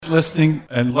listening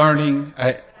and learning.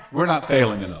 We're not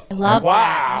failing enough. I love Wow.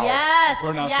 that. Yes.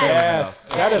 We're not yes. failing Yes,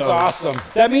 enough. that is So- awesome.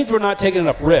 That means we're not taking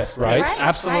enough risks, right? Right.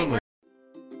 Absolutely.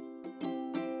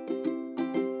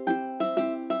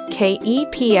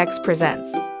 KEPX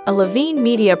presents a Levine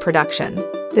Media production.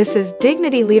 This is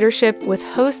Dignity Leadership with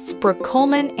hosts Brooke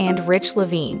Coleman and Rich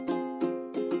Levine.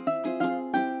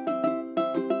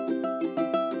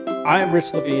 I am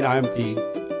Rich Levine. I'm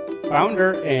the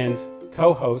founder and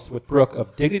co-host with Brooke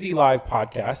of Dignity Live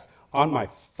podcast. On my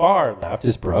far left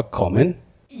is Brooke Coleman.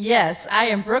 Yes, I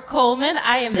am Brooke Coleman.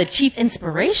 I am the Chief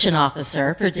Inspiration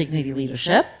Officer for Dignity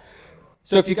Leadership.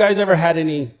 So if you guys ever had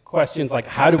any questions like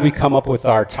how do we come up with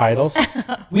our titles,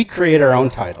 we create our own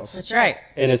titles. That's right.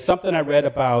 And it's something I read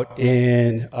about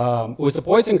in, it was the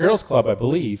Boys and Girls Club, I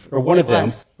believe, or one of them.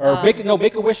 was. Or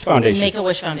Make-A-Wish Foundation.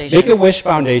 Make-A-Wish Foundation. Make-A-Wish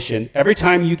Foundation, every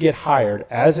time you get hired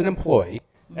as an employee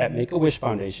at Make-A-Wish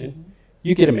Foundation,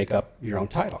 you get to make up your own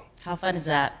title. How fun is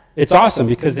that? It's awesome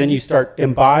because then you start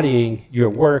embodying your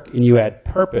work and you add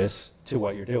purpose to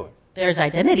what you're doing. There's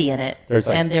identity in it. There's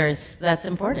like- and that's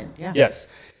important. Yeah. Yes.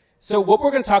 So what we're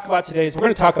going to talk about today is we're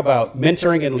going to talk about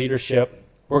mentoring and leadership.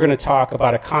 We're going to talk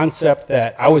about a concept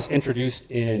that I was introduced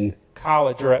in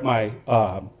college or at my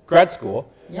grad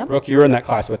school. Yep. Brooke, you were in that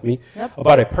class with me. Yep.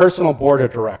 About a personal board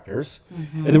of directors.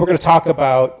 And then we're going to talk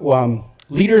about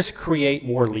leaders create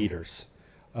more leaders.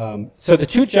 So the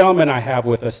two gentlemen I have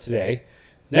with us today,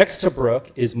 next to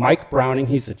Brooke is Mike Browning.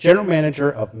 He's the general manager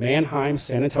of Manheim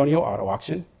San Antonio Auto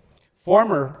Auction,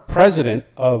 former president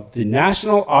of the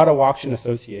National Auto Auction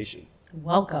Association.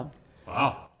 Welcome.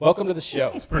 Wow. Welcome to the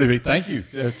show. It's pretty big. Thank you.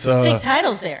 It's Big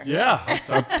titles there. yeah.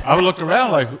 I would look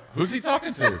around like, who's he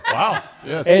talking to? Wow.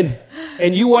 Yes.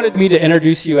 And you wanted me to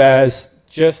introduce you as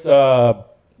just a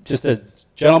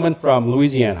gentleman from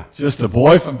Louisiana. Just a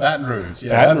boy from Baton Rouge.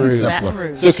 Yeah, Baton that'd be Rouge. simpler. Baton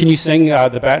Rouge. So can you sing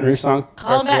the Baton Rouge song?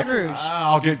 Call him Baton Brooks? Rouge.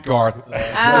 I'll get Garth.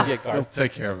 You'll get Garth. He'll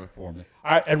take care of it for me.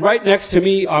 All right, and right next to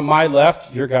me on my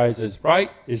left, your guys'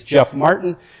 right, is Jeff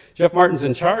Martin. Jeff Martin's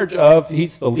in charge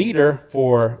he's the leader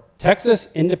for Texas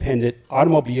Independent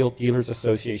Automobile Dealers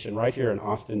Association right here in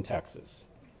Austin, Texas.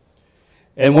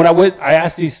 And when I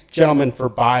asked these gentlemen for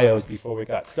bios before we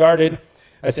got started.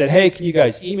 I said, hey, can you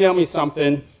guys email me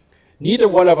something? Neither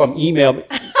one of them emailed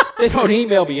me. They don't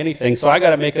email me anything, so I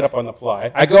got to make it up on the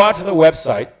fly. I go out to the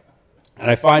website, and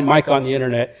I find Mike on the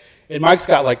internet. And Mike's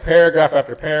got like paragraph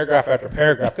after paragraph after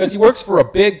paragraph because he works for a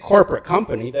big corporate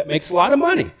company that makes a lot of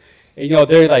money. And,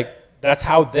 they're like, that's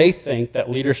how they think that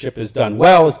leadership is done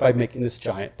well is by making this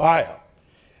giant bio.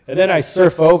 And then I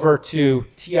surf over to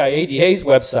TIADA's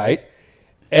website,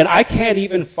 and I can't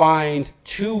even find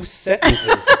 2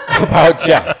 sentences about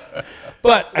Jeff.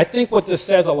 But I think what this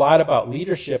says a lot about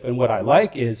leadership and what I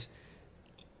like is,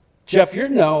 Jeff, you're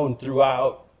known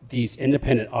throughout these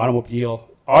independent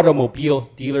automobile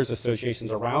dealers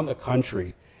associations around the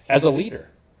country as a leader.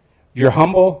 You're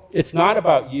humble. It's not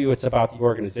about you, it's about the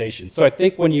organization. So I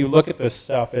think when you look at this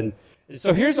stuff, and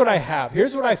so here's what I have.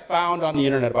 Here's what I found on the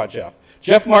internet about Jeff.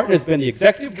 Jeff Martin has been the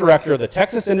executive director of the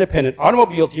Texas Independent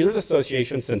Automobile Dealers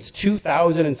Association since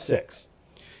 2006.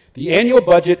 The annual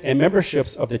budget and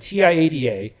memberships of the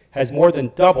TIADA has more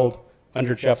than doubled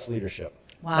under Jeff's leadership.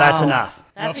 Wow. That's enough.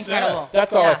 That's Enough said. incredible.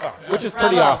 That's all Yeah. I found, which is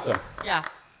pretty Bravo. awesome. Yeah.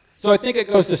 So I think it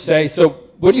goes to say, so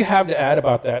what do you have to add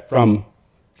about that from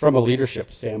a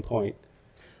leadership standpoint?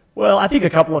 Well, I think a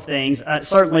couple of things.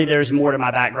 Certainly, there's more to my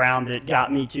background that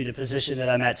got me to the position that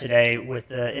I'm at today with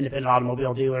the independent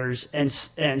automobile dealers, and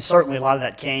certainly a lot of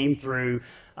that came through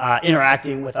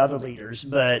interacting with other leaders.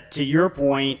 But to your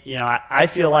point, I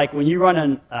feel like when you run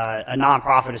a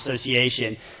nonprofit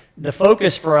association, the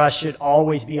focus for us should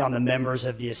always be on the members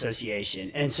of the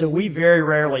association. And so we very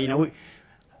rarely,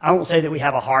 I won't say that we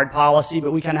have a hard policy,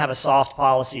 but we kind of have a soft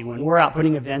policy. When we're out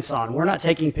putting events on, we're not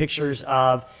taking pictures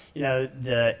of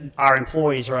our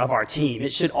employees or of our team.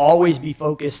 It should always be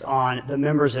focused on the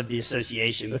members of the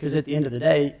association, because at the end of the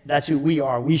day, that's who we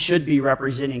are. We should be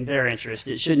representing their interest.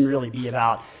 It shouldn't really be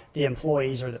about the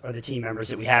employees or the team members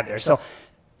that we have there. So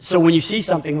when you see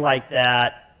something like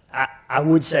that, I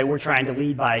would say we're trying to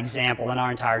lead by example, and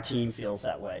our entire team feels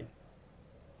that way.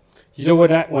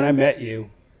 When I met you,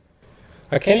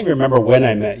 I can't even remember when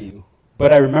I met you,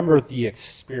 but I remember the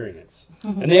experience.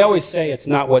 And they always say it's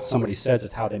not what somebody says,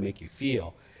 it's how they make you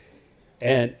feel.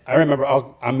 And I remember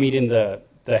I'm meeting the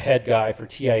head guy for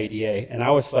TIADA, and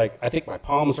I was like, I think my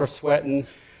palms were sweating.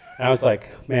 And I was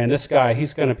like, man, this guy,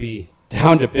 he's going to be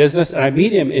down to business. And I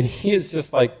meet him, and he is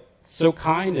just like so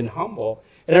kind and humble.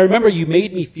 And I remember you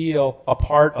made me feel a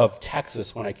part of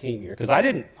Texas when I came here, because I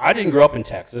didn't grow up in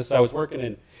Texas. I was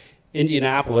working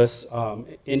Indianapolis,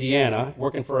 Indiana,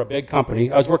 working for a big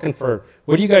company. I was working for,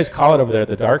 what do you guys call it over there?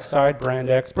 The dark side? Brand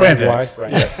X? Brand Y? X.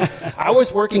 Brand X. I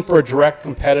was working for a direct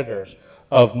competitor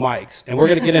of Mike's, and we're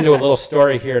going to get into a little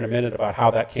story here in a minute about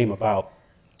how that came about.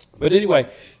 But anyway,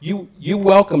 you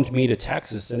welcomed me to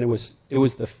Texas, and it was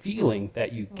the feeling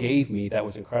that you gave me that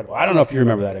was incredible. I don't know if you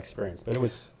remember that experience, but it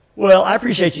was. Well, I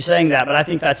appreciate you saying that, but I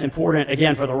think that's important,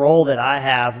 again, for the role that I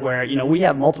have where, we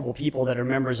have multiple people that are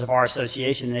members of our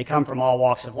association, and they come from all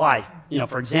walks of life.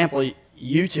 For example,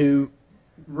 you two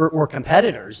were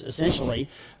competitors, essentially,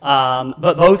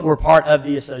 but both were part of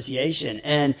the association.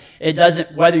 And it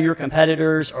doesn't, whether you're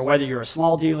competitors or whether you're a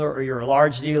small dealer or you're a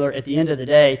large dealer, at the end of the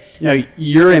day,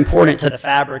 you're important to the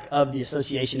fabric of the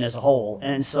association as a whole.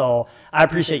 And so I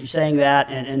appreciate you saying that,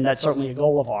 and that's certainly a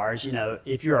goal of ours.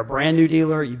 If you're a brand new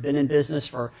dealer, you've been in business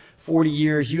for 40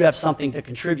 years, you have something to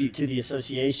contribute to the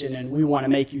association, and we want to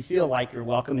make you feel like you're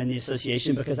welcome in the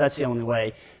association, because that's the only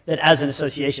way that as an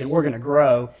association we're going to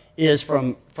grow, is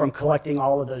from collecting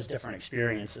all of those different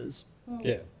experiences.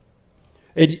 Yeah.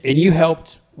 And you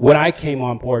helped, when I came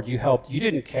on board, you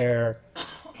didn't care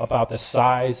about the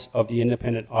size of the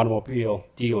independent automobile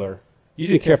dealer. You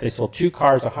didn't care if they sold 2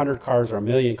 cars, 100 cars, or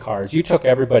 1,000,000 cars. You took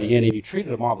everybody in and you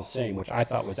treated them all the same, which I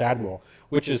thought was admirable,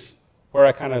 which is where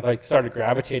I kind of started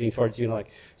gravitating towards you.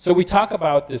 So we talk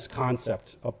about this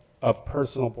concept of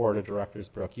personal board of directors,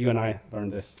 Brooke. You and I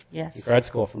learned this in grad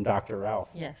school from Dr. Ralph.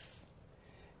 Yes.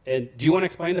 And do you want to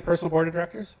explain the personal board of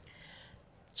directors?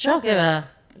 Sure, I'll give a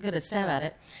good stab at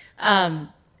it.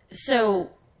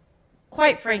 So,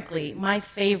 quite frankly, my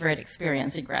favorite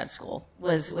experience in grad school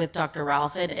was with Dr.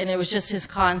 Ralph, and it was just his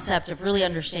concept of really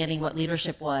understanding what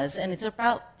leadership was, and it's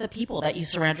about the people that you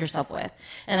surround yourself with,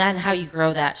 and then how you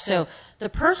grow that. So the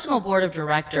personal board of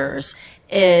directors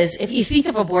is, if you think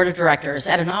of a board of directors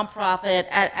at a nonprofit,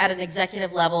 at an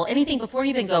executive level, anything before you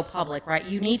even go public, right,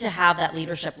 you need to have that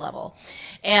leadership level.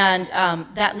 And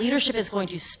that leadership is going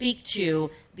to speak to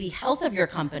the health of your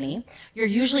company. You're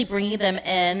usually bringing them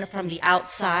in from the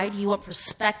outside. You want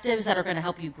perspectives that are going to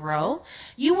help you grow.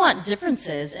 You want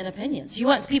differences in opinions. You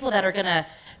want people that are going to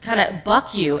kind of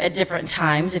buck you at different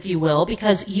times, if you will,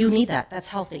 because you need that. That's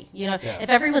healthy. If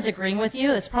everyone's agreeing with you,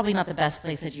 that's probably not the best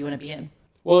place that you want to be in.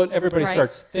 Well, everybody Right.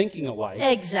 starts thinking alike.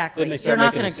 Exactly. Then they start You're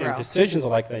not making the gonna same grow. decisions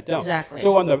alike. They don't. Exactly.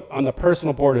 So on the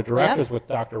personal board of directors Yep. with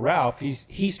Dr. Ralph,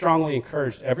 he strongly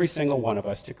encouraged every single one of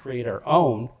us to create our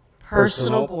own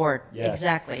Personal board. Yes.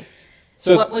 Exactly.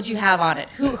 So What would you have on it?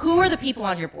 Who are the people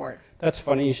on your board? that's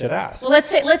funny you should ask. Well, let's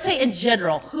say in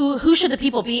general, who should the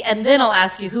people be, and then I'll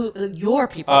ask you who your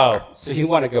people are. Oh, so you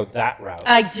want to go that route?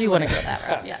 I do want to go that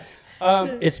route. Yes.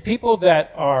 It's people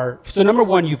that are, so number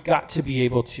one, you've got to be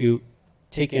able to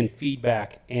take in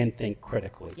feedback and think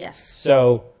critically. Yes.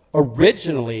 So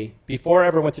originally, before I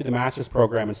ever went through the master's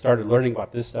program and started learning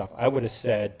about this stuff, I would have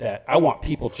said that I want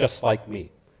people just like me.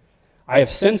 I have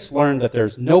since learned that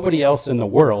there's nobody else in the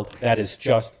world that is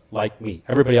just like me.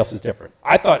 Everybody else is different.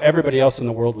 I thought everybody else in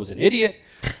the world was an idiot.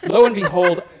 Lo and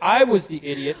behold, I was the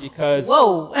idiot because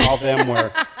Whoa. all of them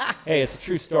were, hey, it's a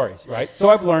true story, right? So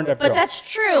I've learned. But that's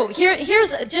true.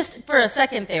 Here's just for a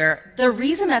second there. The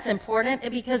reason that's important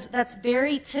is because that's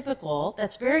very typical,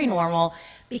 that's very normal,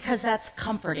 because that's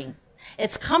comforting.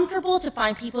 It's comfortable to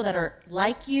find people that are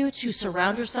like you, to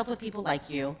surround yourself with people like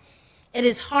you. It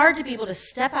is hard to be able to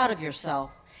step out of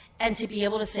yourself and to be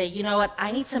able to say, you know what,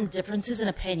 I need some differences in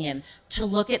opinion to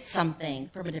look at something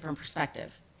from a different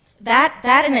perspective.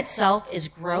 That in itself is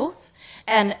growth,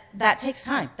 and that takes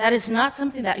time. That is not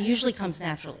something that usually comes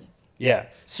naturally. Yeah.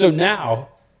 So now,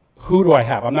 who do I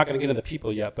have? I'm not going to get into the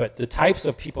people yet, but the types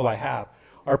of people I have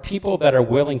are people that are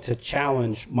willing to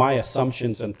challenge my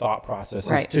assumptions and thought processes,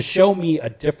 Right. to show me a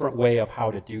different way of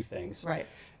how to do things. Right.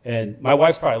 And my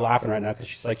wife's probably laughing right now because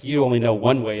she's like, you only know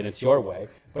one way and it's your way.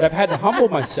 But I've had to humble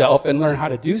myself and learn how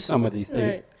to do some of these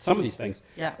things. Right. Some of these things.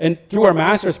 Yeah. And through our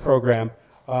master's program,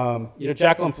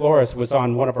 Jacqueline Flores was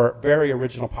on one of our very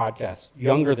original podcasts,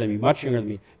 younger than me, much younger than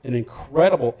me, an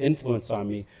incredible influence on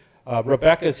me.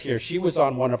 Rebecca's here. She was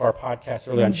on one of our podcasts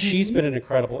earlier on. She's been an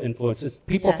incredible influence. It's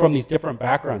people from these different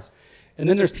backgrounds. And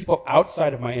then there's people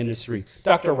outside of my industry.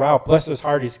 Dr. Ralph, bless his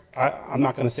heart, I'm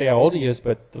not going to say how old he is,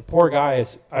 but the poor guy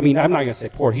is, I'm not going to say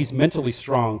poor, he's mentally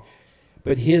strong,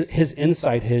 but his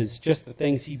insight, just the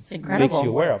things he makes you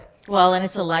aware of. Well, and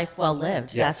it's a life well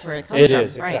lived. Yes, That's where it comes from. It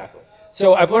is, right. exactly.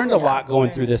 So I've learned a lot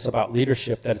going through this about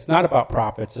leadership, that it's not about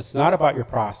profits, it's not about your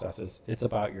processes, it's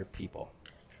about your people.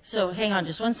 So hang on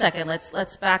just one second.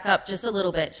 Let's back up just a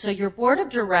little bit. So your board of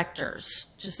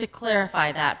directors, just to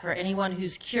clarify that for anyone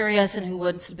who's curious and who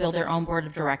wants to build their own board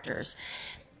of directors,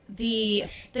 the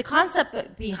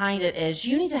concept behind it is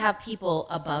you need to have people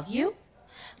above you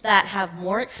that have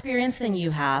more experience than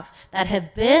you have, that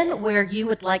have been where you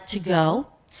would like to go,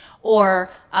 or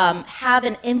have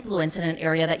an influence in an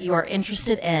area that you are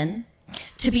interested in,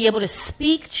 to be able to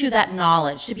speak to that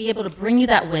knowledge, to be able to bring you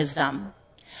that wisdom.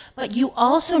 But you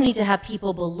also need to have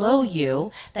people below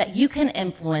you that you can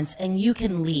influence and you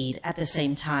can lead at the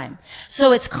same time.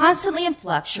 So it's constantly in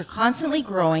flux, you're constantly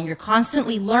growing, you're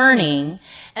constantly learning,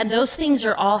 and those things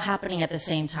are all happening at the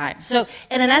same time. So,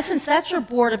 and in essence, that's your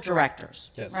board of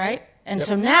directors, Yes. right? And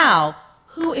so now,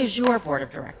 who is your board of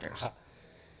directors?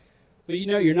 But you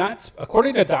know, you're not,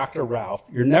 according to Dr. Ralph,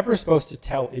 you're never supposed to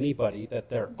tell anybody that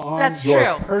they're on That's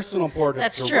your true. personal board of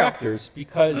That's true. directors,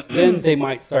 because then they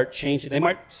might start changing, they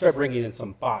might start bringing in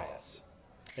some bias.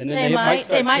 And then They might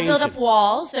start build up changing.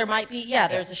 walls, there might be,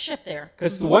 there's a shift there.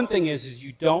 Because the one thing is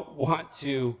you don't want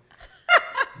to,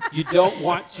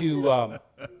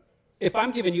 if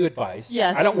I'm giving you advice,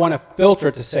 Yes. I don't want to filter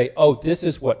it to say, oh, this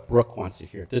is what Brooke wants to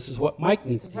hear. This is what Mike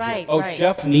needs to hear. Right, Oh, right.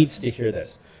 Jeff needs to hear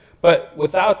this. But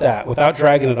without that, without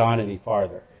dragging it on any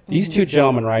farther, these two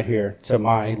gentlemen right here to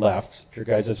my left, your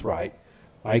guys' right,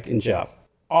 Mike and Jeff,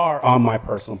 are on my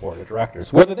personal board of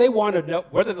directors. Whether they want to know,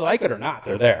 whether they like it or not,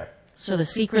 they're there. So the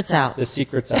secret's out. The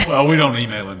secret's out. Well, we don't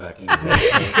email him back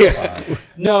anymore.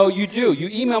 No, you do. You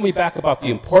email me back about the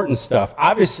important stuff.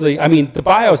 Obviously, I mean, the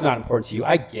bio is not important to you.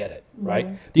 I get it,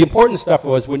 right? The important stuff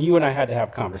was when you and I had to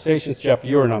have conversations. Jeff,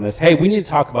 you were in on this. Hey, we need to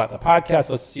talk about the podcast.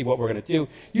 Let's see what we're going to do.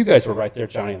 You guys were right there,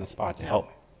 Johnny, on the spot to help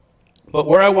me. But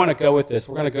where I want to go with this,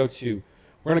 we're going to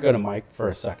go to Mike for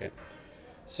a second.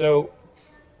 So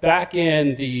back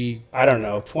in the,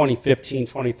 2015,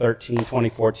 2013,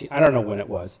 2014, I don't know when it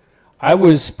was, I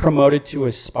was promoted to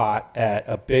a spot at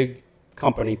a big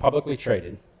company, publicly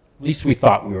traded. At least we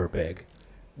thought we were big.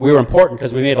 We were important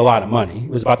because we made a lot of money. It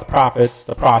was about the profits,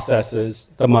 the processes,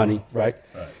 the money, right?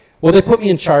 Well, they put me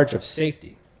in charge of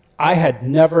safety. I had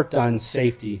never done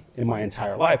safety in my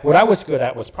entire life. What I was good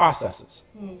at was processes.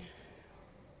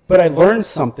 But I learned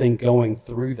something going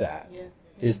through that,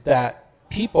 is that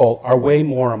people are way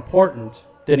more important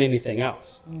than anything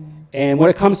else. And when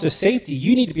it comes to safety,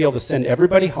 you need to be able to send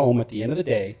everybody home at the end of the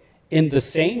day in the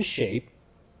same shape,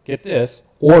 get this,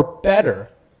 or better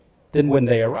than when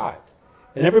they arrived.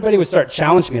 And everybody would start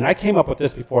challenging me, and I came up with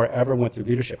this before I ever went through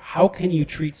leadership. How can you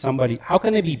treat somebody, how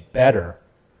can they be better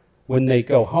when they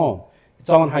go home? It's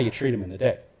all on how you treat them in the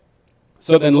day.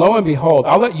 So then lo and behold,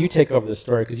 I'll let you take over this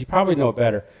story because you probably know it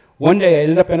better. One day I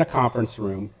ended up in a conference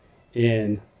room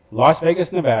in Las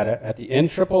Vegas, Nevada at the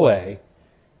NAAA,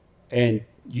 and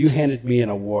you handed me an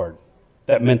award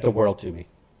that meant the world to me.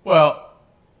 Well,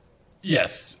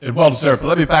 yes, and well deserved. But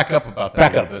let me back up about that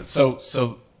Back a little up. bit.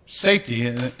 So safety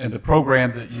and the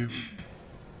program that you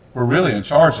were really in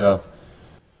charge of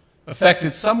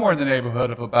affected somewhere in the neighborhood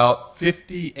of about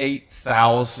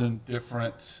 58,000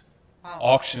 different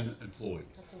auction employees.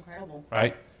 That's incredible.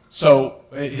 Right? So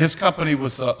his company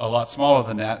was a lot smaller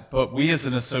than that, but we as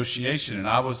an association, and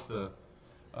I was the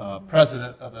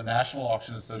president of the National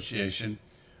Auction Association,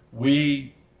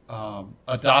 we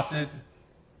adopted,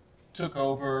 took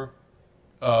over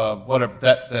whatever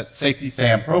that Safety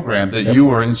SAM program that you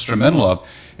were instrumental of.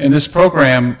 And this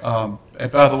program,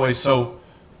 and by the way, so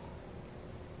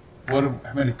how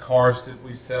many cars did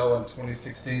we sell in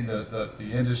 2016? The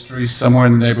industry, somewhere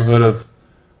in the neighborhood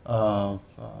of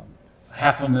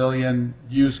 500,000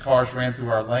 used cars ran through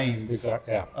our lanes.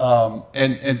 Exactly. Yeah.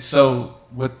 And so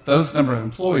with those number of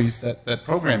employees, that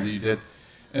program that you did,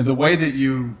 and the way that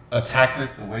you attacked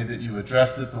it, the way that you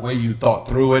addressed it, the way you thought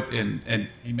through it, and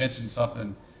he mentioned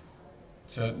something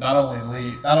to not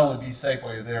only be safe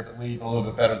while you're there, but leave a little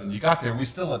bit better than you got there. We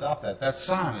still adopt that. That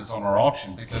sign is on our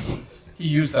auction because he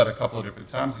used that a couple of different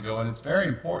times ago, and it's very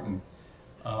important.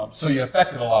 So you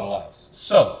affected a lot of lives.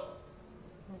 So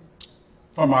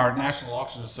from our National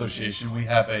Auction Association, we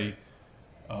have a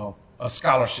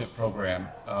scholarship program.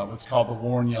 It's called the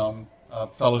Warren Young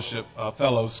Fellow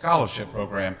Scholarship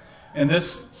Program. And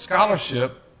this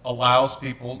scholarship allows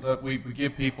people, that we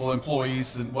give people,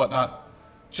 employees and whatnot,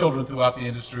 children throughout the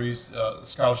industries,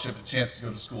 scholarship, a chance to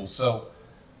go to school. So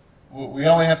we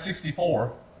only have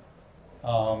 64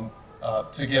 to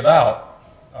give out,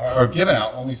 or given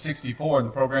out, only 64, and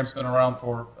the program's been around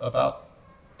for about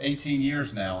 18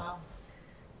 years now. Wow.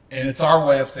 And it's our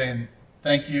way of saying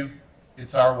thank you.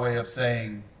 It's our way of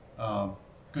saying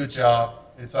good job.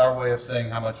 It's our way of saying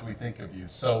how much we think of you.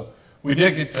 So we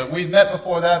did get to, we met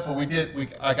before that, but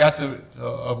I got to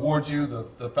award you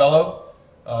the fellow,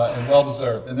 and well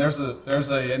deserved. And there's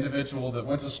a individual that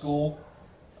went to school,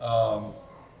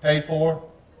 paid for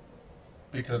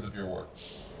because of your work.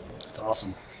 That's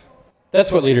awesome.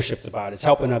 that's what leadership's about. It's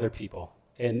helping other people.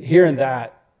 And hearing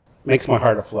that makes my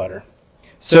heart aflutter.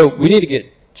 So we need to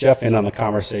get Jeff in on the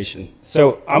conversation.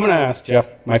 So I'm going to ask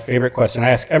Jeff my favorite question. I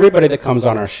ask everybody that comes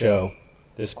on our show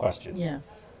this question. Yeah.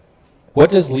 What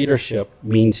does leadership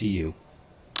mean to you?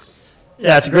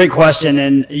 Yeah, it's a great question,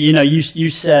 and you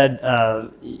said,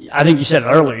 I think you said it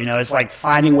earlier. It's like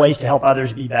finding ways to help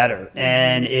others be better,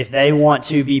 and if they want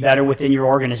to be better within your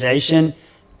organization,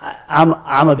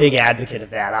 I'm a big advocate of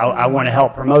that. I want to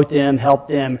help promote them, help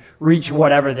them reach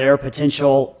whatever their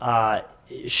potential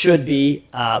should be,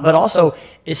 but also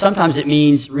sometimes it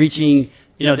means reaching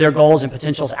their goals and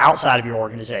potentials outside of your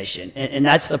organization, and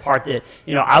that's the part that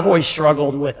I've always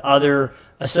struggled with other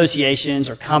associations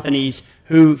or companies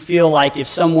who feel like if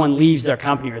someone leaves their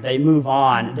company or they move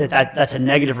on, that's a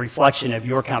negative reflection of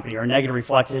your company or a negative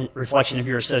reflection of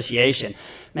your association.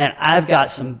 Man, I've got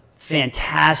some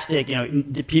fantastic,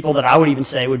 the people that I would even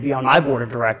say would be on my board of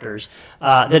directors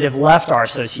that have left our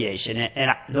association.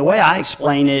 And the way I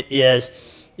explain it is,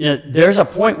 there's a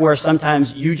point where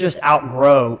sometimes you just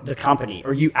outgrow the company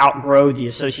or you outgrow the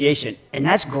association, and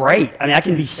that's great. I mean, I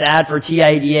can be sad for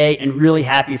TIADA and really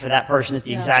happy for that person at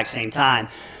the exact same time.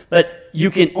 But you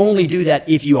can only do that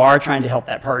if you are trying to help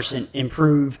that person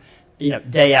improve,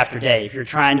 day after day. If you're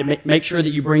trying to make sure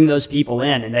that you bring those people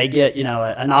in and they get,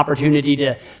 an opportunity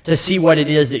to see what it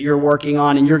is that you're working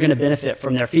on, and you're going to benefit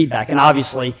from their feedback. And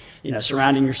obviously,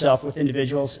 surrounding yourself with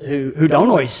individuals who don't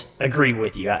always agree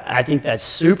with you. I think that's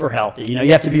super healthy.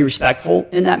 You have to be respectful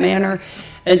in that manner.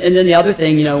 And then the other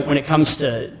thing, when it comes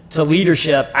to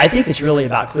leadership, I think it's really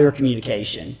about clear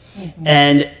communication. Mm-hmm.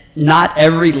 And not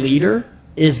every leader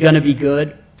is going to be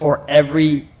good for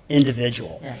every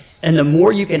individual. Yes. And the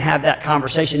more you can have that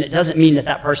conversation, it doesn't mean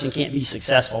that person can't be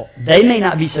successful. They may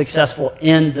not be successful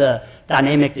in the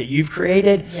dynamic that you've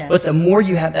created, yes. but the more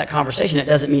you have that conversation, it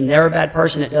doesn't mean they're a bad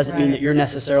person. It doesn't mean Right. that you're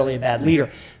necessarily a bad leader.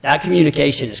 That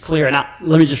communication is clear. And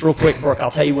let me just real quick, Brooke,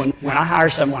 I'll tell you, when I hire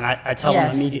someone, I tell them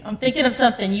Yes. immediately. I'm thinking of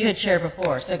something you had shared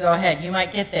before, so go ahead. You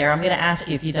might get there. I'm going to ask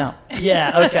you if you don't.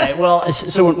 Yeah, okay. Well,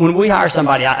 so when we hire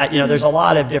somebody, there's a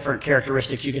lot of different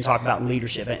characteristics you can talk about in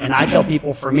leadership. And I tell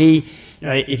people, for me,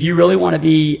 if you really want to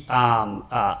be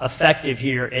effective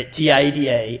here at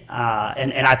TIADA,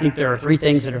 and I think there are three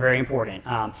things that are very important.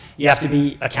 You have to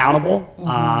be accountable,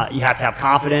 you have to have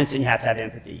confidence, and you have to have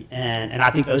empathy. And I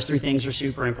think those three things are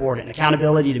super important.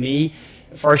 Accountability to me,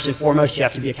 first and foremost, you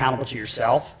have to be accountable to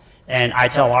yourself. And I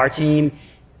tell our team,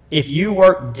 if you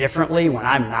work differently when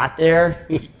I'm not there,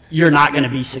 you're not going to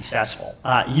be successful.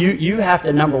 You have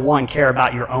to, number one, care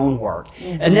about your own work.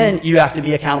 And then you have to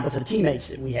be accountable to the teammates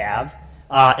that we have.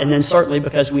 And then certainly,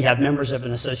 because we have members of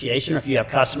an association, or if you have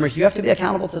customers, you have to be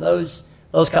accountable to those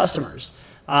customers.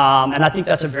 And I think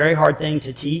that's a very hard thing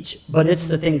to teach, but it's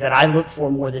the thing that I look for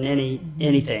more than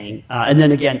anything. And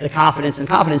then again, the confidence, and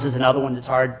confidence is another one that's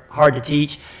hard to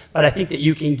teach, but I think that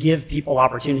you can give people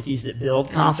opportunities that build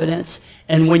confidence.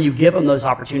 And when you give them those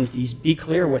opportunities, be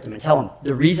clear with them and tell them,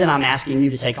 the reason I'm asking you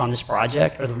to take on this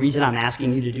project, or the reason I'm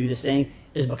asking you to do this thing,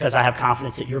 is because I have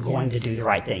confidence that you're going to do the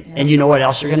right thing. And you know what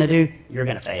else you're going to do? You're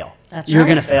going to fail. You're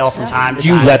going to fail from time to Do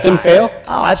time. you let them fail?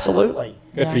 Oh, absolutely.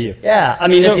 Good for you. Yeah, I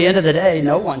mean, So- at the end of the day,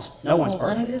 no one's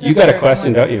perfect. You got a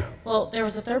question, don't you? Well, there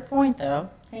was a third point, though.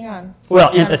 Hang on.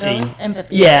 Well, You wanna empathy. go?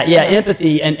 Empathy. Yeah,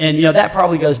 empathy, and that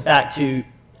probably goes back to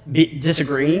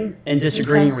disagreeing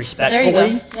Okay. respectfully. There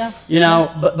you go.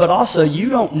 Yeah. But also, you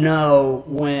don't know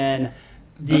when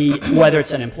whether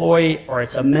it's an employee or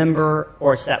it's a member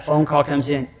or it's that phone call comes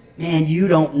in. Man, you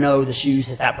don't know the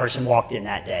shoes that person walked in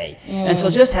that day. And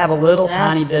so just have a little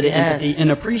tiny bit of empathy yes.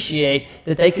 and appreciate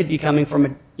that they could be coming from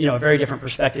a very different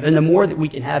perspective. And the more that we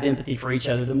can have empathy for each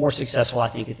other, the more successful I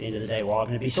think at the end of the day we're all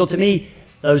going to be. So to me,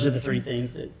 those are the three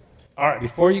things that. All right,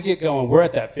 before you get going, we're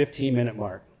at that 15-minute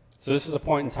mark. So this is a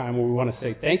point in time where we want to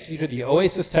say thank you to the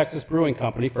Oasis Texas Brewing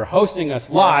Company for hosting us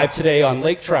live today on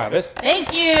Lake Travis.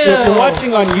 Thank you. So if you're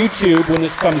watching on YouTube when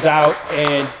this comes out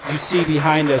and you see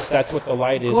behind us, that's what the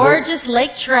light is. Gorgeous Lake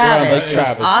on Travis, Lake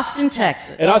Travis. Austin,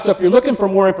 Texas. And also, if you're looking for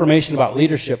more information about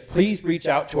leadership, please reach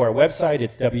out to our website.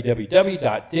 It's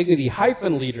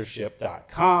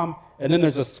www.dignity-leadership.com. And then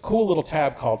there's this cool little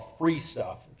tab called Free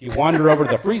Stuff. If you wander over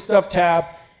to the Free Stuff tab,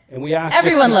 and we ask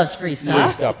Everyone loves free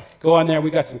stuff. Go on there. We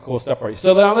got some cool stuff for you.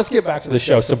 So now let's get back to the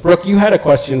show. So Brooke, you had a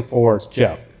question for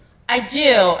Jeff. I do,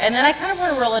 and then I kind of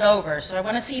want to roll it over. So I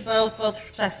want to see both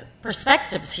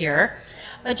perspectives here.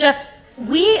 But Jeff,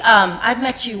 I've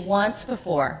met you once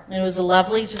before, and it was a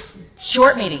lovely, just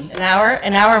short meeting, an hour,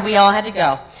 and we all had to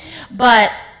go.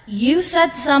 But you said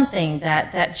something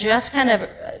that just kind of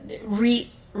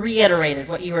reiterated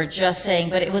what you were just saying,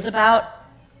 but it was about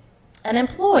an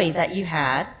employee that you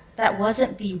had that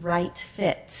wasn't the right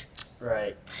fit.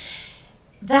 Right.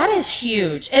 That is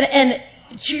huge. And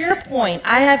to your point,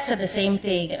 I have said the same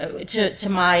thing to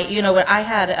my, you know, when I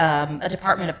had a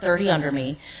department of 30 under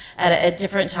me at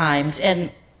different times.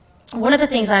 And one of the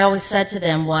things I always said to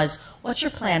them was, what's your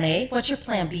plan A, what's your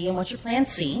plan B, and what's your plan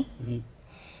C? Mm-hmm.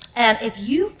 And if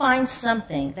you find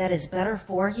something that is better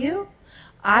for you,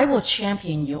 I will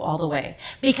champion you all the way.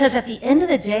 Because at the end of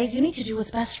the day, you need to do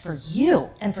what's best for you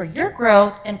and for your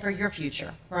growth and for your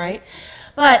future, right?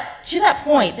 But to that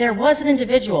point, there was an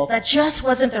individual that just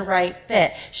wasn't the right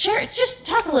fit. Just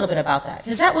talk a little bit about that,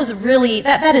 because that was really,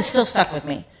 that is still stuck with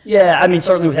me. Yeah, I mean,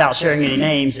 certainly without sharing any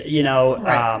names, you know,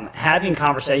 Right. having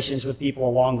conversations with people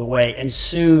along the way, and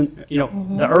soon, you know,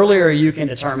 the earlier you can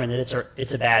determine that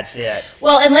it's a bad fit.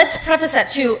 Well, and let's preface that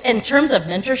too, in terms of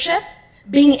mentorship,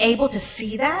 being able to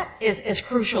see that is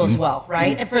crucial as well,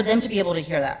 right? And for them to be able to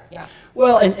hear that, yeah.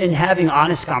 Well, and having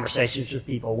honest conversations with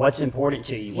people. What's important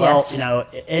to you? Well, Yes. you know,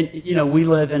 and you know, we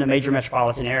live in a major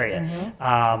metropolitan area,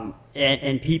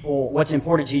 and people, what's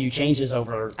important to you changes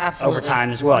over Absolutely. time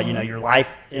as well. You know, your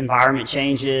life environment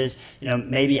changes. You know,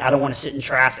 maybe I don't want to sit in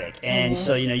traffic, and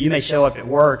so you know, you may show up at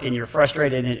work and you're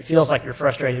frustrated, and it feels like you're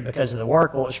frustrated because of the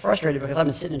work. Well, it's frustrated because I've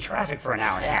been sitting in traffic for an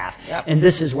hour and a half, Yep. and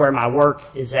this is where my work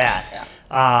is at.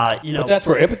 You know, But that's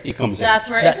where empathy comes in. That's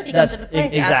where empathy comes into play.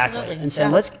 Exactly. Absolutely. And so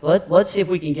Yeah. let's see if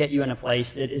we can get you in a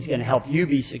place that is going to help you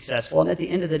be successful. And at the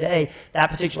end of the day, that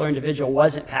particular individual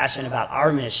wasn't passionate about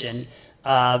our mission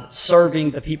of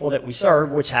serving the people that we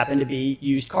serve, which happen to be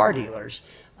used car dealers.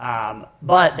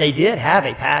 But they did have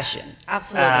a passion.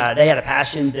 Absolutely. They had a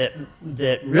passion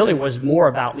that really was more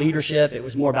about leadership. It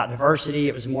was more about diversity.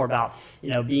 It was more about, you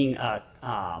know, being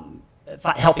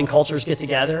helping cultures get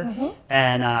together.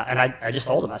 And I just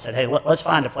told them, I said, hey, let's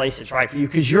find a place that's right for you,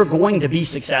 because you're going to be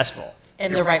successful.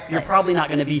 In the right place. You're probably not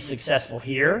going to be successful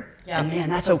here. Yeah. And man,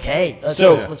 that's okay. Let's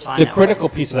find the that critical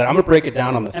place. piece of that, I'm going to break it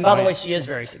down on the And science. by the way, she is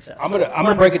very successful. I'm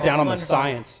gonna break it down on the Wonderful.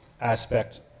 science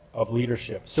aspect of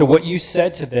leadership. So what you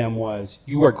said to them was,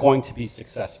 you are going to be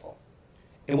successful.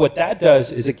 And what that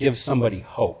does is it gives somebody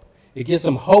hope. It gives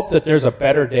them hope that there's a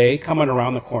better day coming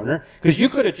around the corner. Because you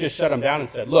could have just shut them down and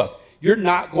said, look, you're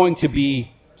not going to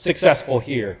be successful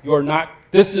here.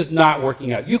 This is not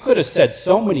working out. You could have said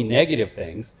so many negative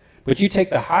things, but you take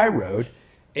the high road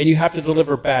and you have to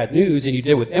deliver bad news, and you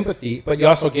did with empathy, but you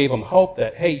also gave them hope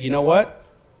that, hey, you know what?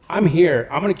 I'm here.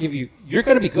 I'm going to give you, you're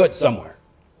going to be good somewhere.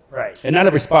 Right. And not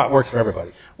every spot works for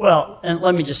everybody. Well, and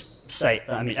let me just say,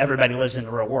 I mean, everybody lives in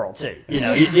the real world too. You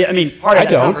know, I mean, part of I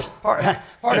that don't.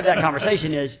 part of that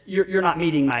conversation is you're not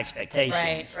meeting my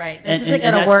expectations. Right. This isn't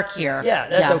gonna that's- work here. Yeah,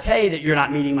 that's Yeah. okay that you're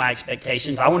not meeting my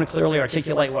expectations. I want to clearly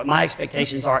articulate what my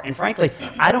expectations are, and frankly,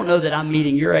 I don't know that I'm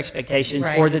meeting your expectations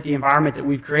Right. or that the environment that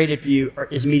we've created for you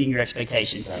is meeting your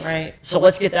expectations. Right. So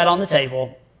let's get that on the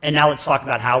table, and now let's talk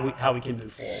about how we can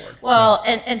move forward. Well,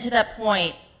 and to that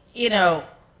point, you know,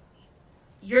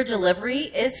 your delivery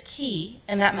is key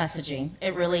in that messaging.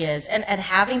 It really is. And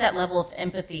having that level of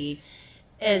empathy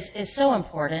is so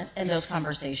important in those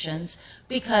conversations,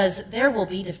 because there will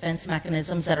be defense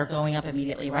mechanisms that are going up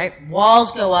immediately, right?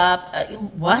 Walls go up.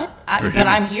 But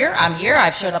I'm here.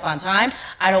 I've showed up on time.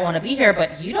 I don't want to be here,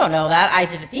 but you don't know that. I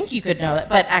didn't think you could know that,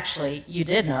 but actually you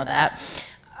did know that.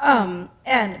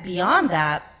 And beyond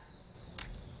that,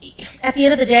 at the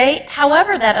end of the day,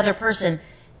 however that other person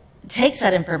takes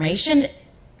that information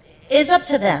is up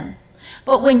to them.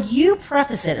 But when you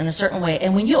preface it in a certain way,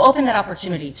 and when you open that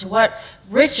opportunity to what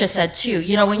Rich just said too,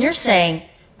 you know, when you're saying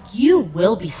you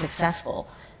will be successful,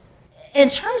 in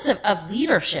terms of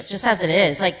leadership, just as it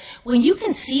is, like when you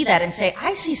can see that and say,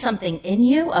 I see something in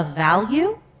you of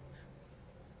value,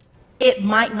 it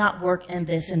might not work in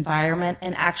this environment,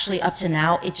 and actually up to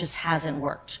now, it just hasn't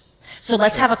worked. So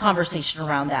let's have a conversation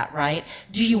around that, right?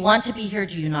 Do you want to be here?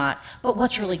 Do you not? But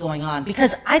what's really going on?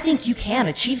 Because I think you can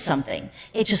achieve something.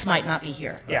 It just might not be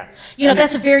here. Yeah. You know,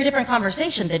 that's a very different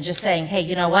conversation than just saying, hey,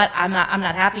 you know what? I'm not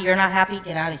happy. You're not happy.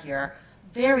 Get out of here.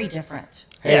 Very different.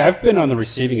 Hey, I've been on the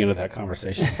receiving end of that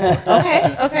conversation before.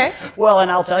 Okay. Well, and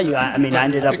I'll tell you, I mean, I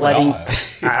ended up think we all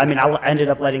letting, I ended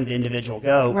up letting the individual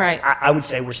go. Right. I would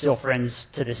say we're still friends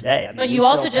to this day. I mean, But we you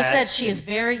also still just said text. she is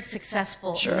very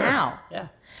successful Sure. now. Yeah.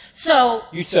 So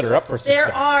You set her up for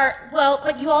success.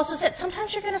 but you also said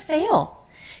sometimes you're going to fail.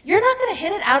 You're not going to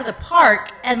hit it out of the park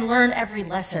and learn every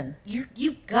lesson.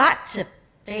 You've got to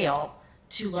fail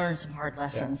to learn some hard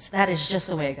lessons. That is just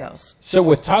the way it goes. So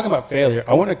with talking about failure,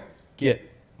 I want to get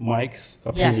Mike's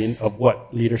opinion Yes. of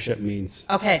what leadership means.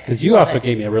 Okay. Because you Love also it.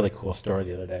 gave me a really cool story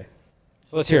the other day.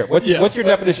 So let's hear it. What's your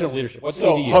definition of leadership? What's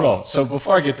So it to you? hold on. So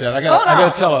before I get there, I Hold got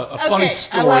on. to tell a funny Okay, I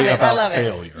story love it, I about love it.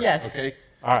 failure. Yes. Okay.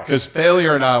 All right. Because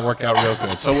failure and I work out real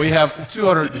good. So we have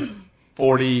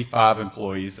 245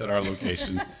 employees at our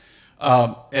location.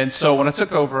 And so when I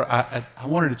took over, I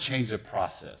wanted to change the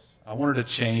process. I wanted to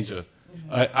change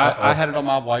I had it on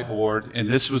my whiteboard, and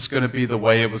this was going to be the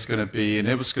way it was going to be, and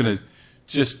it was going to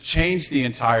just change the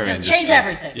entire industry. Change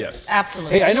everything. Yes.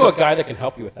 Absolutely. Hey, I know a guy that can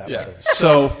help you with that. Yeah.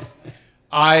 So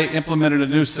I implemented a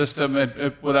new system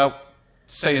without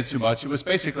saying too much. It was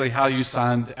basically how you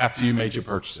signed after you made your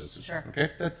purchases. Sure.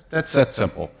 Okay, that's that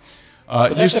simple.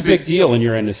 But that's a big deal in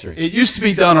your industry. It used to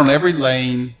be done on every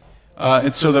lane,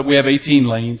 and so that we have 18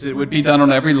 lanes. It would be done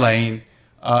on every lane,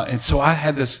 and so I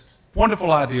had this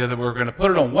wonderful idea that we were going to put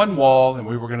it on one wall, and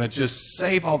we were going to just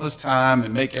save all this time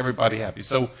and make everybody happy.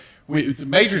 So it's a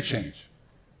major change.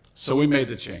 So we made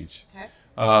the change.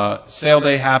 Okay. Sale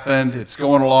day happened. It's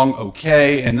going along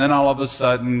okay, and then all of a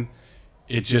sudden,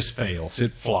 it just fails.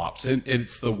 It flops.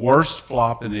 It's the worst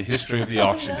flop in the history of the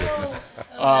auction business.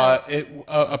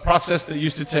 A process that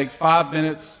used to take 5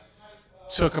 minutes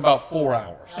took about 4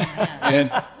 hours, and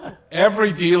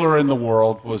every dealer in the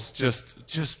world was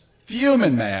just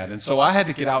fuming mad. And so I had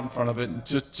to get out in front of it and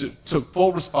took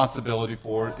full responsibility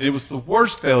for it. It was the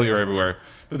worst failure everywhere.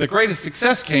 But the greatest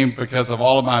success came because of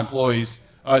all of my employees,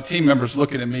 team members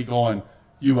looking at me going,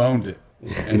 "You owned it."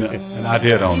 And I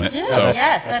did own it. You did. So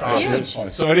Yes, that's awesome.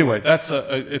 huge. So anyway, it's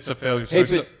a failure Hey,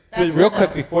 story. but real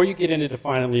quick, before you get into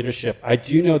defining leadership, I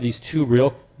do know these two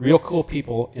real cool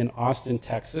people in Austin,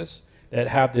 Texas, that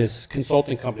have this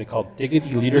consulting company called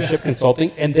Dignity Leadership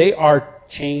Consulting, and they are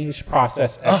change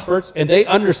process experts, and they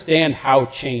understand how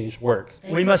change works.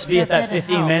 We must be at that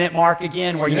 15-minute mark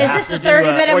again where you Is have this to the do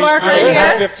 30-minute mark right They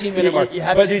have here? 15-minute mark. You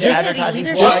have But to do the just- advertising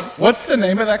leadership. plug. What's the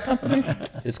name of that company?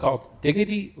 It's called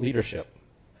Dignity Leadership.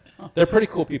 They're pretty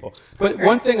cool people. But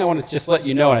one thing I want to just let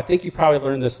you know, and I think you probably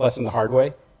learned this lesson the hard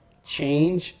way,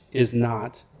 change is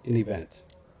not an event.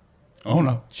 Oh,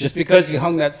 no. Just because you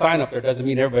hung that sign up there doesn't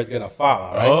mean everybody's going to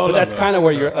follow, right? Oh, but that's no. kind of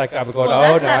where you're like, I'm going, Well,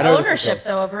 oh, that's no, I that know this is ownership,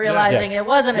 good. though, of realizing Yes. it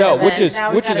wasn't an No, event. Now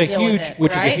we've which is gotta a deal with huge it,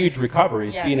 which is a right? huge recovery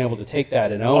is Yes. being able to take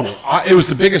that and own it. It was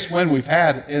the biggest win we've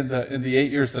had in the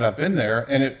 8 years that I've been there,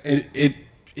 and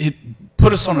it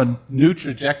put us on a new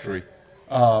trajectory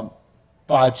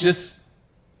by just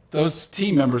those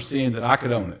team members seeing that I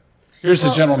could own it. Here's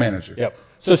the general manager. Yep.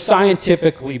 So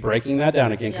scientifically breaking that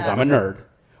down again, because Yeah. I'm a nerd,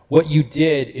 what you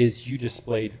did is you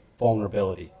displayed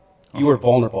vulnerability. You were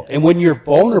vulnerable. And when you're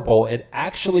vulnerable, it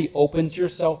actually opens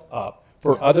yourself up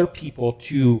for other people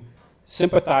to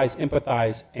sympathize,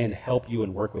 empathize, and help you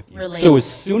and work with you. Relate. So as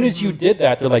soon as you did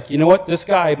that, they're like, you know what, this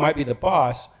guy might be the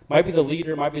boss, might be the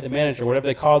leader, might be the manager, whatever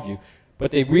they called you.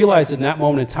 But they realized in that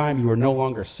moment in time you were no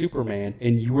longer Superman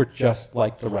and you were just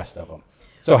like the rest of them.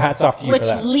 So hats off to you Which for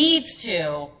that. leads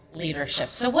to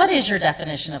leadership. So what is your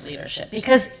definition of leadership?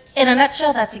 Because in a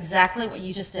nutshell, that's exactly what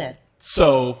you just did.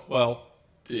 So, well,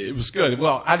 it was good.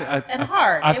 Well, And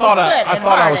hard. I It thought was good I and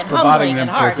thought I hard was and providing humbling them and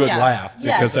for a hard, good yeah. laugh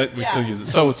because Yes, we still yeah. use it.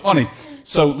 So it's funny.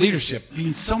 So leadership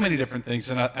means so many different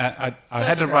things, and I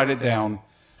had to true. write it down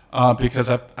because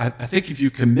I think if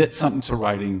you commit something to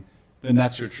writing, then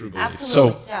that's your true belief.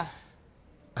 Absolutely. So Yeah.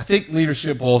 I think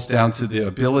leadership boils down to the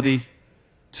ability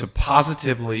to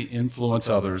positively influence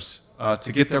others,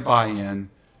 to get their buy-in,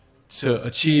 to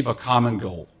achieve a common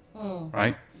goal,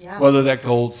 right? Yeah. Whether that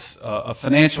goal's a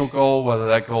financial goal, whether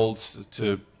that goal's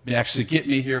to actually get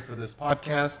me here for this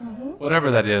podcast, whatever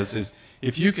that is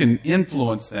if you can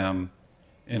influence them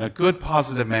in a good,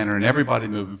 positive manner and everybody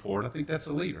moving forward, I think that's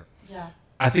a leader. Yeah.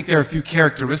 I think there are a few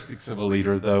characteristics of a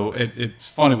leader, though. It's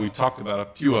funny, we've talked about a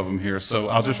few of them here, so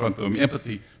I'll just run through them.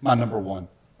 Empathy, my number one.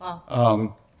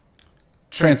 Wow.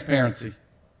 Transparency.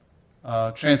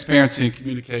 Transparency and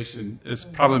communication is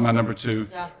probably my number two.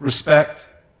 Yeah. Respect,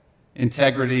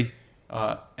 integrity,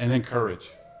 and then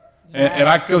courage. And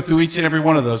I could go through each and every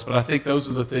one of those, but I think those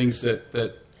are the things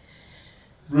that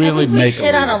really make a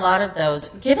hit on leader. a lot of those.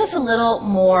 Give us a little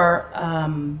more,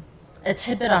 a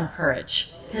tidbit on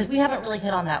courage, because we haven't really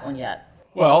hit on that one yet.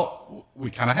 Well, we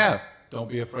kind of have. Don't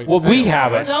be afraid Well, to fail. we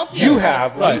haven't. Don't be You afraid.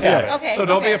 have. Right, We have. yeah. Okay, So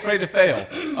don't be okay. afraid to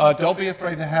fail. Don't be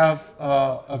afraid to have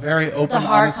a very open, The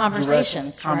hard honest, direct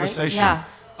conversations, right? conversation.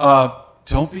 Yeah.